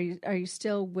now? Are you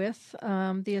still with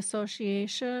the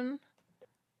association?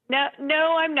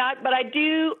 No, I'm not. But I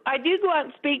do go out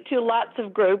and speak to lots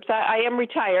of groups. I am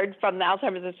retired from the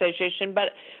Alzheimer's Association,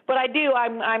 but I do.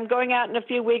 I'm going out in a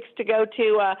few weeks to go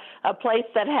to a place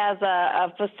that has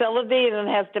a facility, and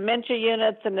it has dementia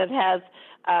units, and it has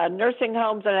nursing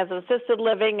homes, and has assisted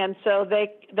living. And so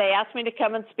they asked me to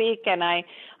come and speak, and I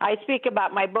speak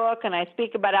about my book, and I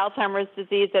speak about Alzheimer's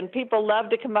disease, and people love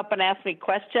to come up and ask me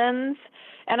questions,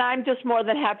 and I'm just more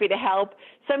than happy to help.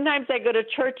 Sometimes I go to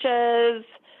churches.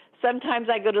 Sometimes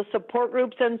I go to support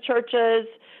groups in churches,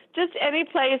 just any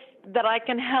place that I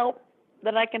can help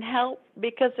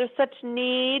because there's such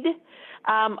need.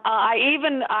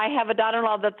 I have a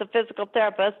daughter-in-law that's a physical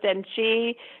therapist, and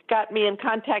she got me in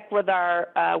contact with our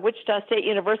Wichita State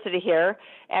University here.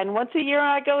 And once a year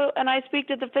I go and I speak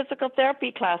to the physical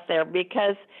therapy class there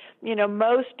because,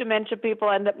 most dementia people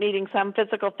end up needing some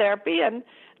physical therapy, and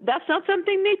that's not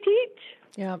something they teach.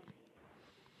 Yep.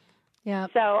 Yeah.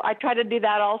 So I try to do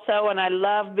that also, and I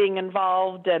love being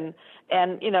involved and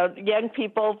young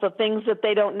people, the things that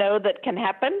they don't know that can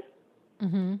happen,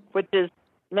 mm-hmm. which is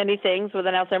many things with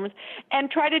an Alzheimer's, and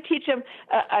try to teach them.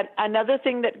 Another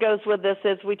thing that goes with this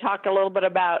is we talk a little bit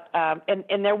about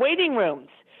in their waiting rooms,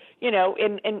 in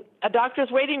a doctor's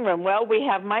waiting room. Well,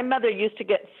 my mother used to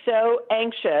get so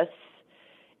anxious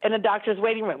in a doctor's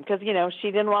waiting room because, she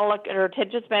didn't want to look, her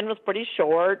attention span was pretty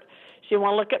short. She didn't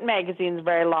want to look at magazines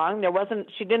very long.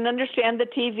 She didn't understand the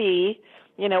TV.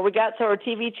 So her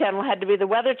TV channel had to be the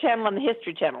Weather Channel and the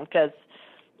History Channel because,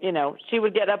 she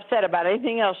would get upset about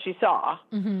anything else she saw.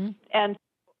 Mm-hmm. And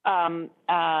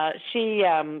she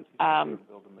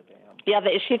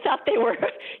thought they were,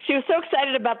 she was so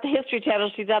excited about the History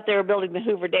Channel, she thought they were building the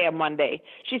Hoover Dam one day.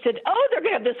 She said, they're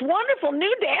going to have this wonderful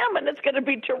new dam, and it's going to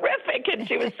be terrific. And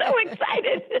she was so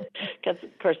excited because,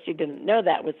 of course, she didn't know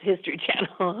that was History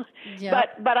Channel.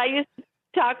 Yep. But I used to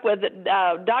talk with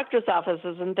doctors'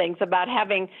 offices and things about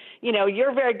having,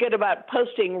 you're very good about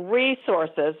posting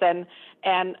resources,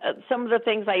 and some of the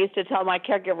things I used to tell my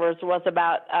caregivers was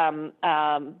about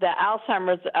the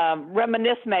Alzheimer's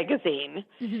Reminisce magazine,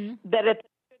 mm-hmm. that it's a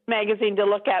good magazine to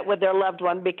look at with their loved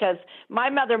one, because my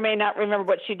mother may not remember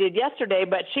what she did yesterday,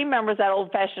 but she remembers that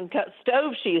old-fashioned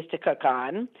stove she used to cook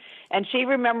on, and she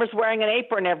remembers wearing an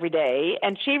apron every day,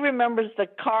 and she remembers the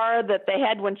car that they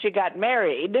had when she got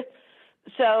married.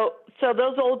 So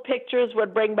those old pictures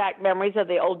would bring back memories of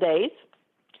the old days.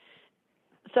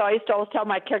 So I used to always tell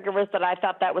my caregivers that I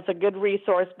thought that was a good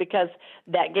resource because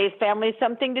that gave families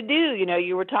something to do.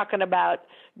 You were talking about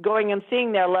going and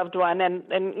seeing their loved one, and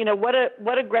what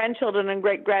do grandchildren and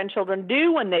great-grandchildren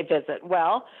do when they visit?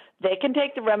 Well, they can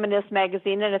take the Reminisce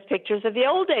magazine and it's pictures of the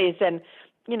old days, and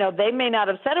they may not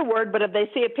have said a word, but if they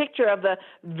see a picture of the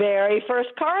very first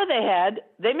car they had,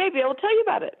 they may be able to tell you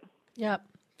about it. Yep.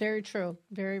 Very true.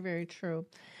 Very, very true.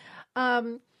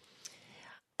 I'm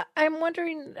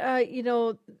wondering,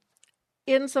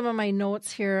 in some of my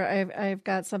notes here, I've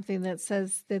got something that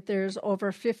says that there's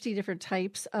over 50 different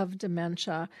types of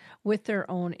dementia with their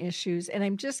own issues. And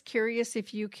I'm just curious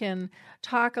if you can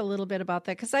talk a little bit about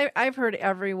that, because I've heard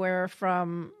everywhere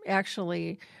from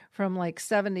like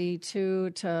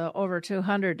 72 to over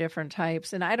 200 different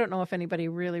types. And I don't know if anybody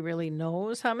really, really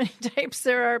knows how many types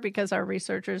there are because our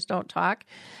researchers don't talk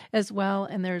as well.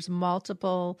 And there's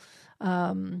multiple,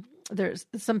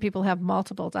 some people have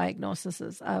multiple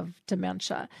diagnoses of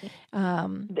dementia.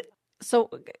 So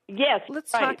yes,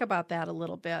 let's right. talk about that a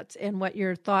little bit and what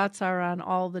your thoughts are on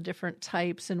all the different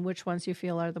types and which ones you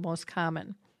feel are the most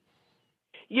common.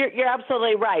 You're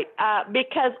absolutely right.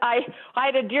 Because I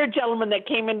had a dear gentleman that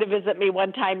came in to visit me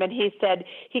one time, and he said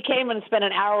he came and spent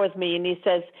an hour with me, and he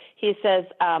says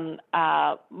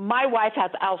my wife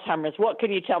has Alzheimer's. What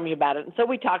can you tell me about it? And so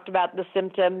we talked about the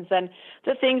symptoms and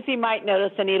the things he might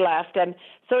notice, and he left. And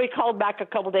so he called back a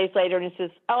couple days later, and he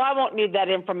says, "Oh, I won't need that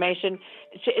information.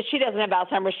 She doesn't have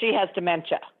Alzheimer's. She has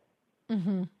dementia."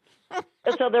 Mm-hmm.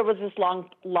 So there was this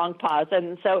long pause.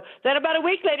 And so then about a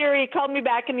week later, he called me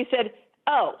back and he said,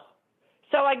 "Oh,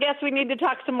 so I guess we need to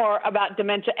talk some more about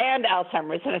dementia and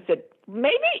Alzheimer's." And I said,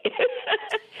 "Maybe."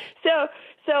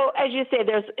 So as you say,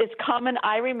 it's common.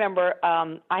 I remember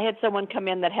I had someone come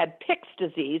in that had Pick's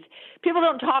disease. People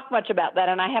don't talk much about that,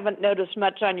 and I haven't noticed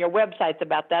much on your websites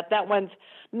about that. That one's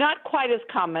not quite as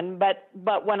common, but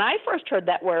when I first heard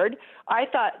that word, I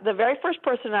thought the very first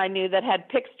person I knew that had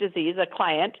Pick's disease, a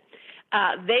client,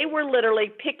 they were literally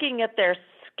picking at their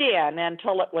skin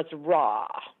until it was raw.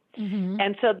 Mm-hmm.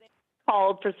 And so they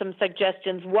called for some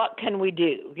suggestions. What can we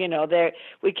do?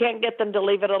 We can't get them to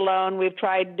leave it alone. We've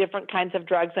tried different kinds of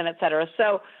drugs and et cetera.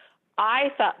 So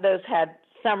I thought those had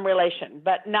some relation,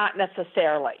 but not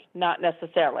necessarily.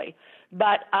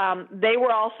 But they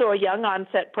were also a young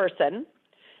onset person.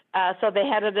 So they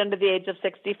had it under the age of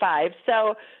 65.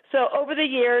 So over the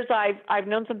years, I've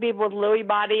known some people with Lewy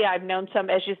body. I've known some,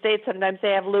 as you say, sometimes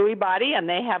they have Lewy body and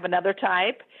they have another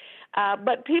type.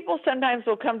 But people sometimes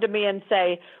will come to me and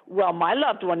say, "Well, my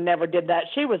loved one never did that.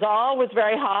 She was always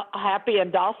very happy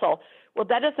and docile." Well,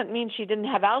 that doesn't mean she didn't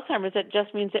have Alzheimer's. It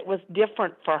just means it was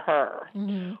different for her.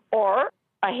 Mm-hmm. Or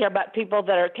I hear about people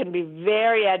that can be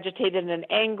very agitated and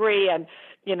angry and,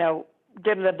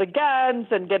 get into the guns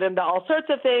and get into all sorts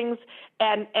of things.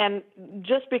 And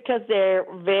just because they're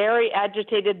very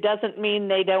agitated doesn't mean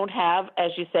they don't have,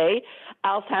 as you say,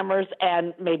 Alzheimer's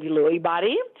and maybe Lewy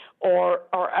body or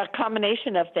a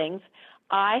combination of things.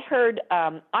 I heard,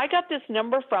 I got this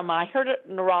number I heard a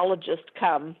neurologist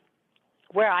come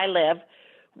where I live.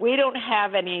 We don't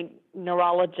have any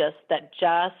neurologists that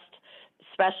just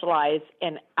specialize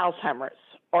in Alzheimer's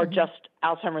or mm-hmm. just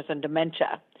Alzheimer's and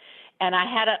dementia. And I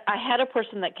had a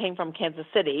person that came from Kansas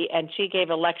City, and she gave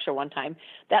a lecture one time.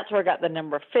 That's where I got the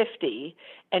number 50.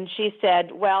 And she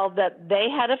said, well, that they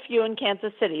had a few in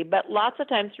Kansas City, but lots of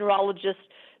times neurologists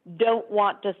don't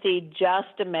want to see just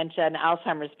dementia and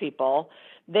Alzheimer's people.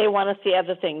 They want to see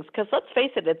other things because, let's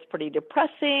face it, it's pretty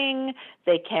depressing.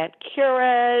 They can't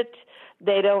cure it.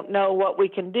 They don't know what we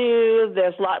can do.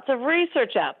 There's lots of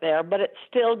research out there, but it's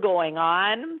still going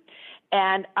on.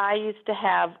 And I used to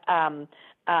have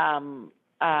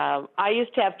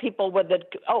people with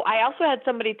it. Oh, I also had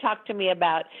somebody talk to me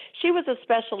about, she was a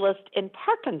specialist in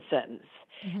Parkinson's.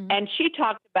 Mm-hmm. And she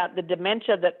talked about the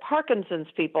dementia that Parkinson's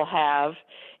people have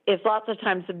is lots of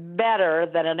times better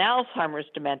than an Alzheimer's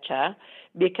dementia,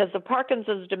 because the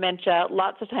Parkinson's dementia,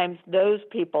 lots of times those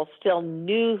people still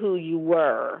knew who you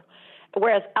were,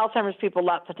 whereas Alzheimer's people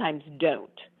lots of times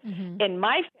don't. Mm-hmm. In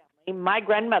my family, my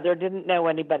grandmother didn't know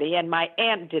anybody, and my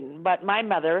aunt didn't, but my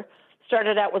mother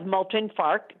started out with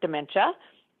multi-infarct dementia,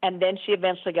 and then she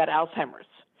eventually got Alzheimer's.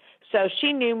 So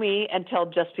she knew me until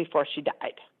just before she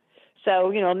died.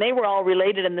 So, and they were all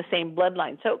related in the same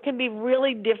bloodline. So it can be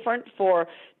really different for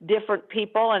different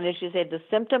people. And as you say, the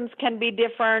symptoms can be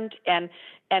different. And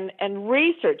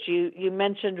research, you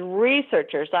mentioned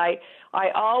researchers. I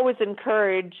always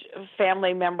encourage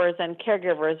family members and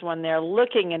caregivers when they're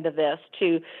looking into this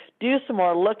to do some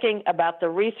more looking about the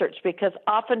research, because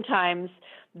oftentimes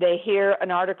they hear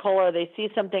an article or they see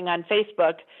something on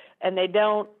Facebook and they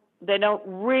don't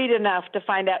read enough to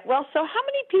find out, well, so how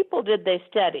many people did they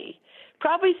study?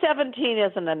 Probably 17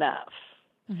 isn't enough.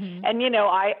 Mm-hmm. And,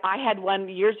 I had one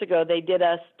years ago. They did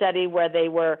a study where they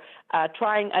were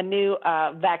trying a new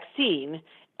vaccine,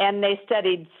 and they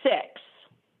studied 6.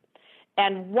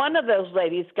 And one of those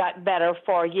ladies got better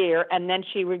for a year, and then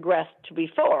she regressed to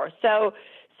before. So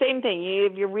same thing.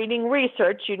 If you're reading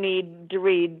research, you need to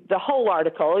read the whole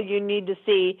article. You need to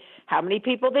see how many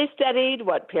people they studied,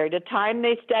 what period of time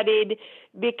they studied,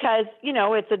 because,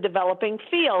 it's a developing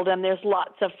field and there's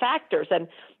lots of factors. And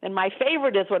my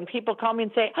favorite is when people call me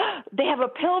and say, they have a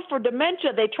pill for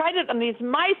dementia. They tried it on these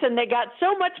mice and they got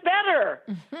so much better.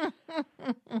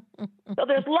 So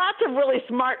there's lots of really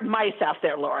smart mice out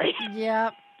there, Lori.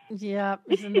 Yep.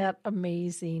 Isn't that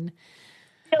amazing?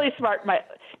 Really smart.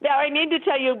 Now, I need to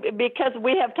tell you, because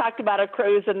we have talked about a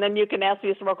cruise, and then you can ask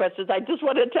me some more questions. I just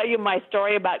want to tell you my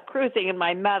story about cruising and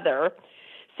my mother.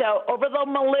 So over the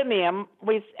millennium,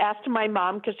 we asked my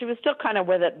mom, because she was still kind of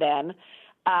with it then,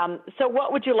 So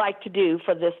what would you like to do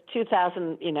for this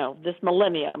 2000, this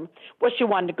millennium? Well, she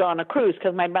wanted to go on a cruise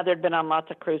because my mother had been on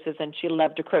lots of cruises and she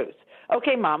loved to cruise.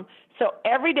 Okay, Mom. So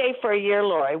every day for a year,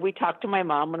 Lori, we talked to my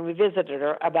mom when we visited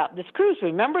her about this cruise.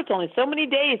 Remember, it's only so many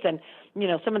days, and,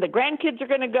 some of the grandkids are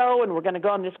going to go, and we're going to go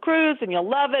on this cruise, and you'll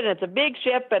love it, and it's a big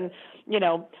ship, and,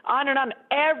 on and on.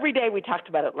 Every day we talked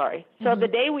about it, Lori. So the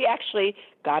day we actually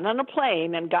got on a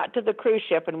plane and got to the cruise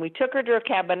ship and we took her to her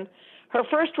cabin, her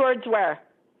first words were,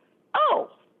 "Oh,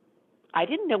 I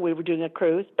didn't know we were doing a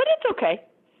cruise, but it's okay."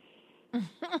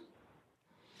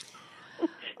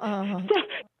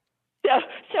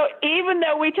 So even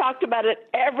though we talked about it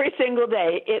every single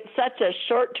day, it's such a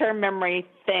short-term memory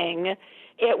thing.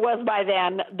 It was by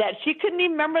then that she couldn't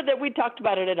even remember that we talked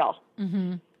about it at all.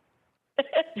 Mm-hmm.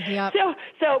 Yep.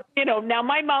 So now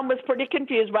my mom was pretty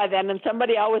confused by then, and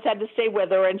somebody always had to stay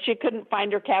with her, and she couldn't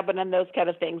find her cabin and those kind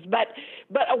of things. But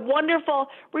a wonderful.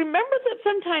 Remember that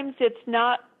sometimes it's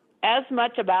not as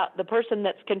much about the person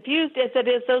that's confused as it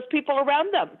is those people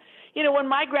around them. When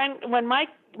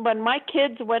my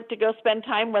kids went to go spend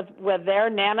time with their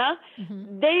Nana,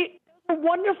 they were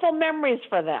wonderful memories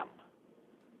for them.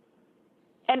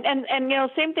 And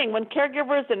same thing, when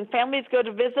caregivers and families go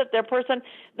to visit the person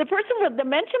with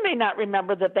dementia may not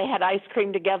remember that they had ice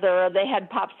cream together or they had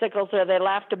popsicles or they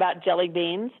laughed about jelly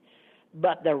beans,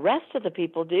 but the rest of the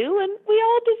people do, and we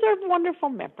all deserve wonderful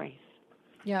memories.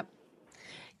 Yep,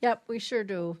 we sure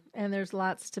do, and there's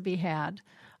lots to be had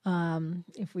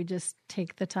if we just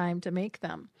take the time to make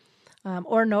them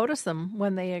or notice them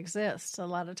when they exist. A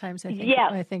lot of times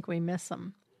I think we miss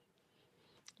them.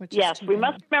 Yes, we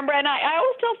must remember, and I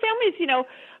always tell families,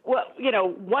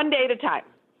 one day at a time,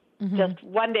 just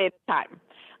one day at a time.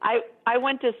 I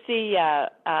went to see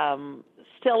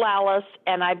Still Alice,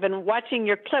 and I've been watching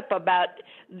your clip about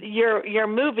your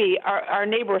movie, Our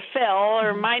Neighbor Phil,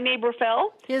 or My Neighbor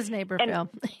Phil. His Neighbor Phil.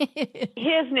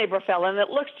 His Neighbor Phil, and it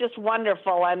looks just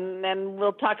wonderful, and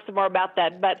we'll talk some more about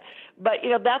that. But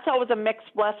that's always a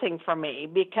mixed blessing for me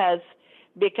because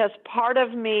part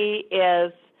of me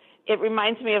is, it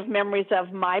reminds me of memories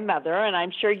of my mother, and I'm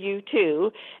sure you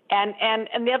too.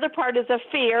 And the other part is a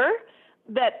fear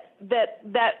that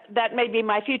may be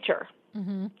my future.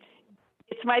 Mm-hmm.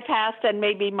 It's my past and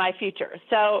maybe my future.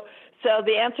 So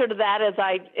the answer to that is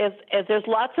there's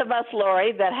lots of us,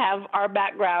 Lori, that have our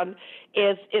background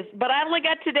but I only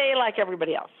got today like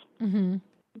everybody else. Mm-hmm.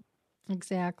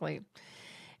 Exactly.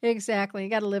 You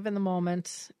got to live in the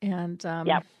moment and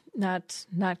not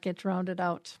get drowned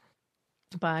out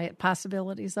by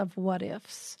possibilities of what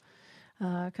ifs,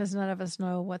 because none of us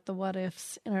know what the what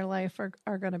ifs in our life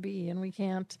are going to be, and we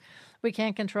can't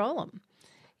control them.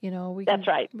 That's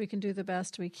right. We can do the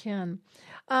best we can.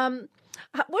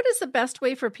 What is the best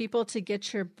way for people to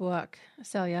get your book,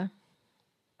 Celia?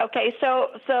 Okay, so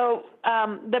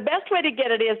the best way to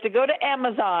get it is to go to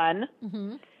Amazon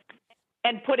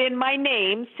and put in my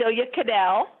name, Celia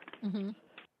Cadell.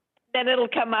 Then it'll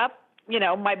come up,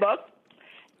 my book.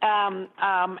 And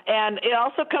it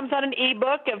also comes on an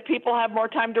ebook. If people have more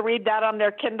time to read that on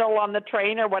their Kindle on the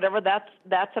train or whatever, that's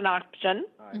an option.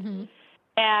 Mm-hmm.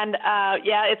 And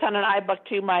it's on an iBook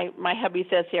too. My hubby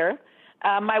says here.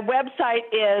 My website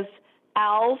is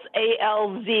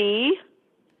ALZ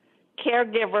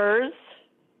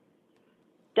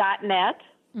caregivers.net.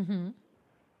 Mm-hmm.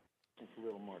 It's a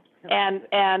little more. And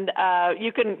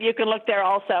you can look there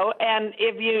also. And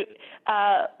if you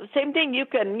same thing, you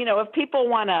can if people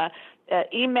want to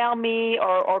email me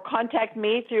or contact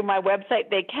me through my website,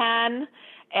 they can.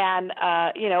 And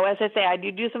as I say, I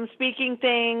do some speaking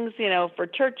things for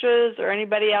churches or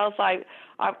anybody else.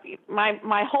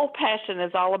 My whole passion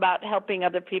is all about helping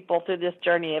other people through this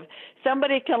journey. If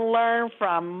somebody can learn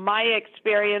from my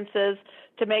experiences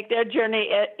to make their journey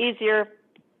easier,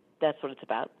 that's what it's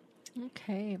about.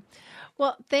 Okay.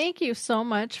 Well, thank you so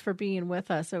much for being with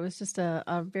us. It was just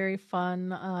a very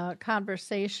fun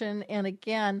conversation. And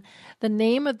again, the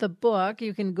name of the book,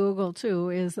 you can Google too,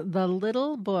 is The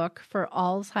Little Book for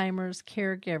Alzheimer's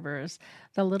Caregivers.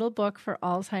 The Little Book for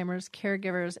Alzheimer's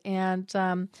Caregivers. And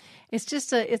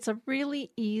it's a really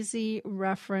easy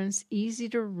reference, easy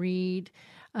to read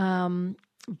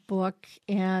book.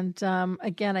 And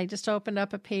again, I just opened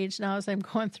up a page now as I'm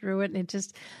going through it, and it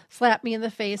just slapped me in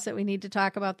the face that we need to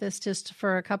talk about this just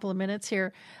for a couple of minutes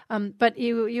here. But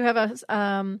you have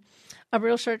a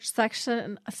real short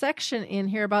section in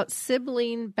here about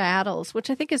sibling battles,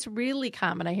 which I think is really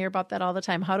common. I hear about that all the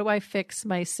time. How do I fix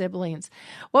my siblings?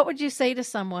 What would you say to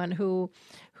someone who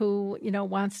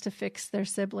wants to fix their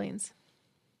siblings?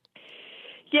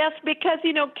 Yes, because,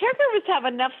 caregivers have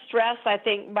enough stress, I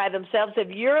think, by themselves.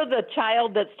 If you're the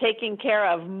child that's taking care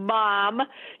of mom,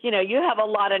 you have a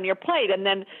lot on your plate. And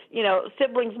then,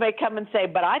 siblings may come and say,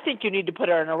 but I think you need to put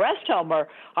her in a rest home, or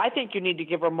I think you need to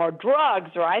give her more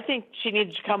drugs, or I think she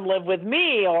needs to come live with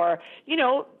me, or,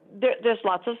 there's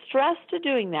lots of stress to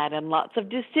doing that and lots of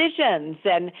decisions.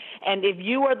 And if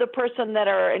you are the person that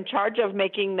are in charge of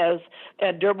making those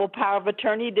durable power of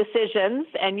attorney decisions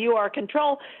and you are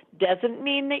control, doesn't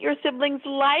mean that your siblings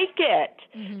like it.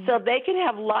 Mm-hmm. So they can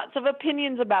have lots of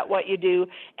opinions about what you do.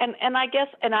 And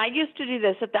I used to do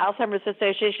this at the Alzheimer's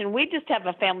Association. We just have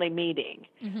a family meeting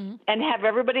mm-hmm. and have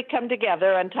everybody come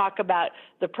together and talk about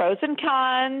the pros and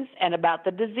cons and about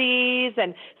the disease,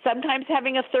 and sometimes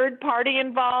having a third party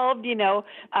involved,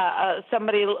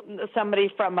 somebody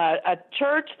from a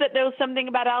church that knows something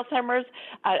about Alzheimer's,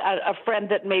 a friend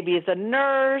that maybe is a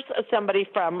nurse, somebody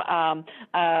from a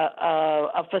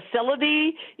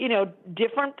facility.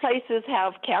 Different places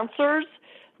have counselors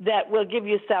that will give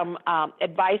you some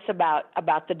advice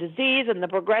about the disease and the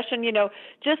progression.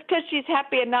 Just because she's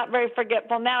happy and not very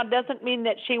forgetful now doesn't mean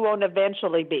that she won't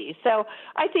eventually be. So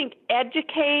I think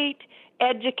educate.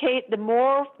 The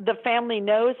more the family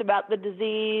knows about the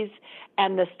disease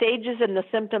and the stages and the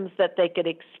symptoms that they could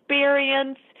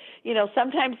experience.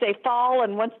 Sometimes they fall,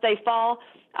 and once they fall,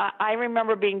 I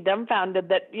remember being dumbfounded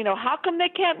that, how come they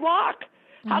can't walk?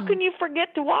 Mm-hmm. How can you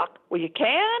forget to walk? Well, you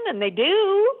can, and they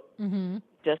do. Mm-hmm.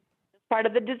 Just part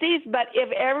of the disease. But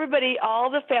if everybody,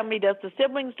 all the family does, the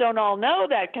siblings don't all know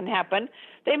that can happen,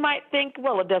 they might think,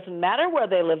 well, it doesn't matter where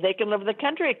they live. They can live in the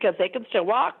country because they can still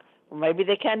walk. Well, maybe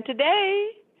they can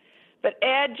today. But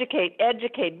educate,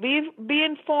 be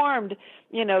informed,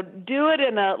 do it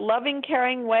in a loving,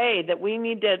 caring way, that we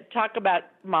need to talk about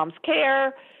mom's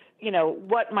care,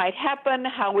 what might happen,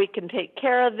 how we can take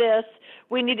care of this.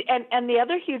 We need, and the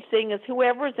other huge thing is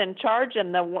whoever's in charge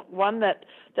and the one that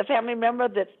the family member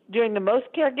that's doing the most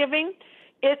caregiving,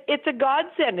 it's a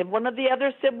godsend. If one of the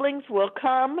other siblings will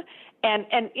come and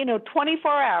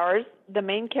 24 hours, the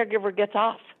main caregiver gets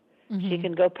off. Mm-hmm. She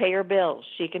can go pay her bills.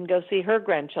 She can go see her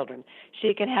grandchildren.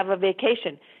 She can have a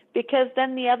vacation, because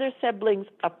then the other siblings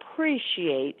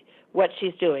appreciate what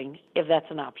she's doing, if that's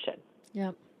an option.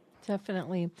 Yep,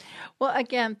 definitely. Well,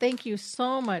 again, thank you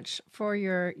so much for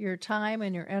your time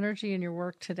and your energy and your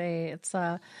work today.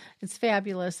 It's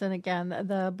fabulous. And again,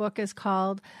 the book is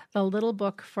called The Little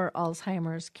Book for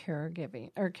Alzheimer's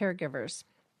Caregivers.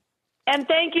 And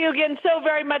thank you again so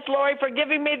very much, Lori, for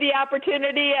giving me the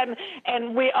opportunity,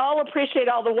 and we all appreciate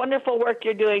all the wonderful work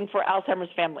you're doing for Alzheimer's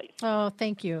families. Oh,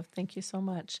 thank you. Thank you so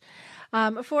much.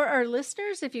 For our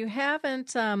listeners, if you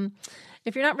haven't,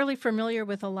 if you're not really familiar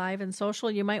with Alive and Social,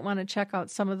 you might want to check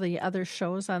out some of the other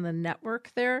shows on the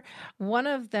network there. One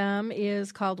of them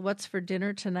is called What's for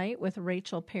Dinner Tonight with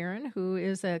Rachel Perrin, who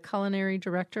is a culinary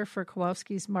director for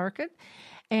Kowalski's Market.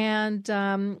 And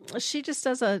she just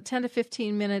does a 10 to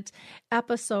 15 minute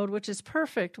episode, which is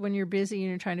perfect when you're busy and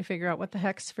you're trying to figure out what the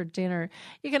heck's for dinner.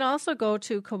 You can also go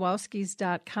to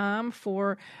Kowalskis.com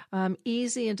for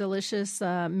easy and delicious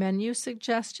menu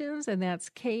suggestions, and that's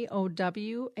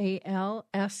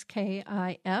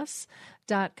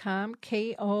KOWALSKIS.com,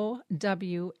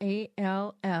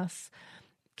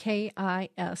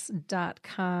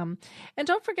 KOWALSKIS.com. And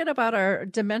don't forget about our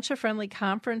Dementia Friendly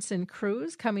Conference and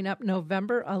Cruise coming up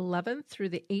November 11th through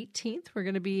the 18th. We're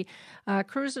going to be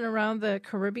cruising around the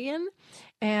Caribbean,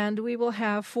 and we will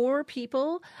have 4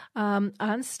 people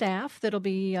on staff that'll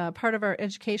be part of our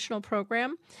educational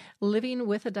program, Living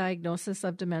with a Diagnosis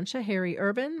of Dementia: Harry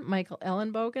Urban, Michael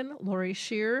Ellenbogen, Lori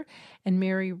Shearer, and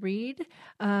Mary Reed.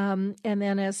 And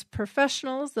then as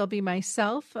professionals, there'll be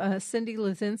myself, Cindy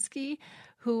Lazinski,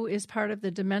 who is part of the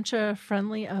Dementia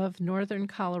Friendly of Northern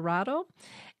Colorado,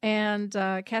 and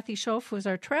Kathy Schoaf, who is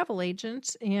our travel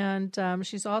agent, and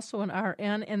she's also an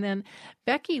RN, and then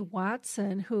Becky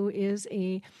Watson, who is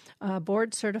a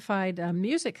board-certified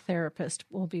music therapist,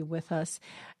 will be with us.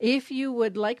 If you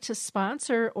would like to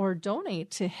sponsor or donate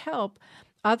to help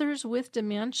others with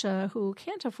dementia who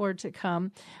can't afford to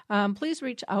come, please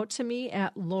reach out to me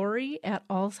at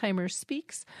Lori@Alzheimer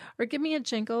Speaks, or give me a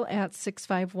jingle at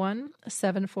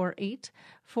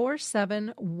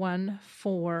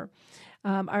 651-748-4714.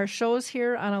 Our shows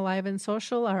here on Alive and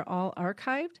Social are all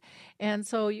archived, and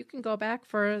so you can go back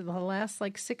for the last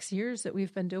 6 years that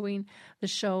we've been doing the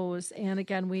shows. And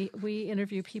again, we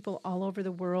interview people all over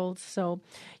the world, so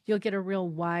you'll get a real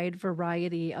wide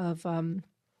variety of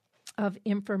of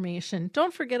information.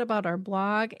 Don't forget about our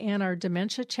blog and our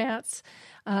Dementia Chats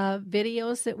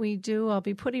videos that we do. I'll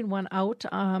be putting one out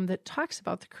that talks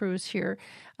about the cruise here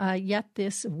yet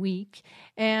this week.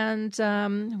 And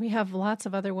we have lots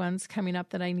of other ones coming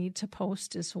up that I need to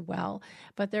post as well.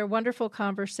 But they're wonderful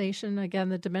conversation. Again,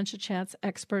 the Dementia Chats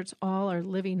experts all are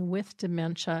living with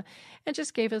dementia and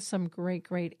just gave us some great,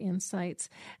 great insights.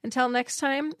 Until next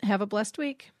time, have a blessed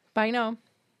week. Bye now.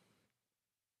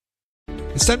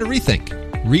 It's time to rethink,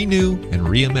 renew, and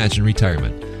reimagine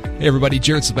retirement. Hey everybody,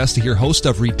 Jared Sylvester here, host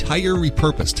of Retire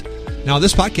Repurposed. Now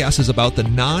this podcast is about the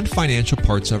non-financial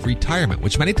parts of retirement,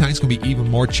 which many times can be even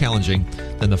more challenging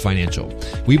than the financial.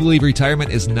 We believe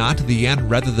retirement is not the end,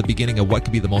 rather the beginning of what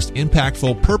could be the most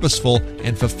impactful, purposeful,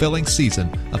 and fulfilling season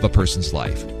of a person's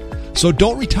life. So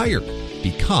don't retire,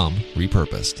 become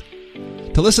repurposed.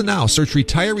 To listen now, search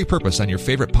Retire Repurposed on your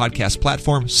favorite podcast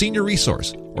platform, Senior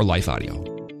Resource, or Life Audio.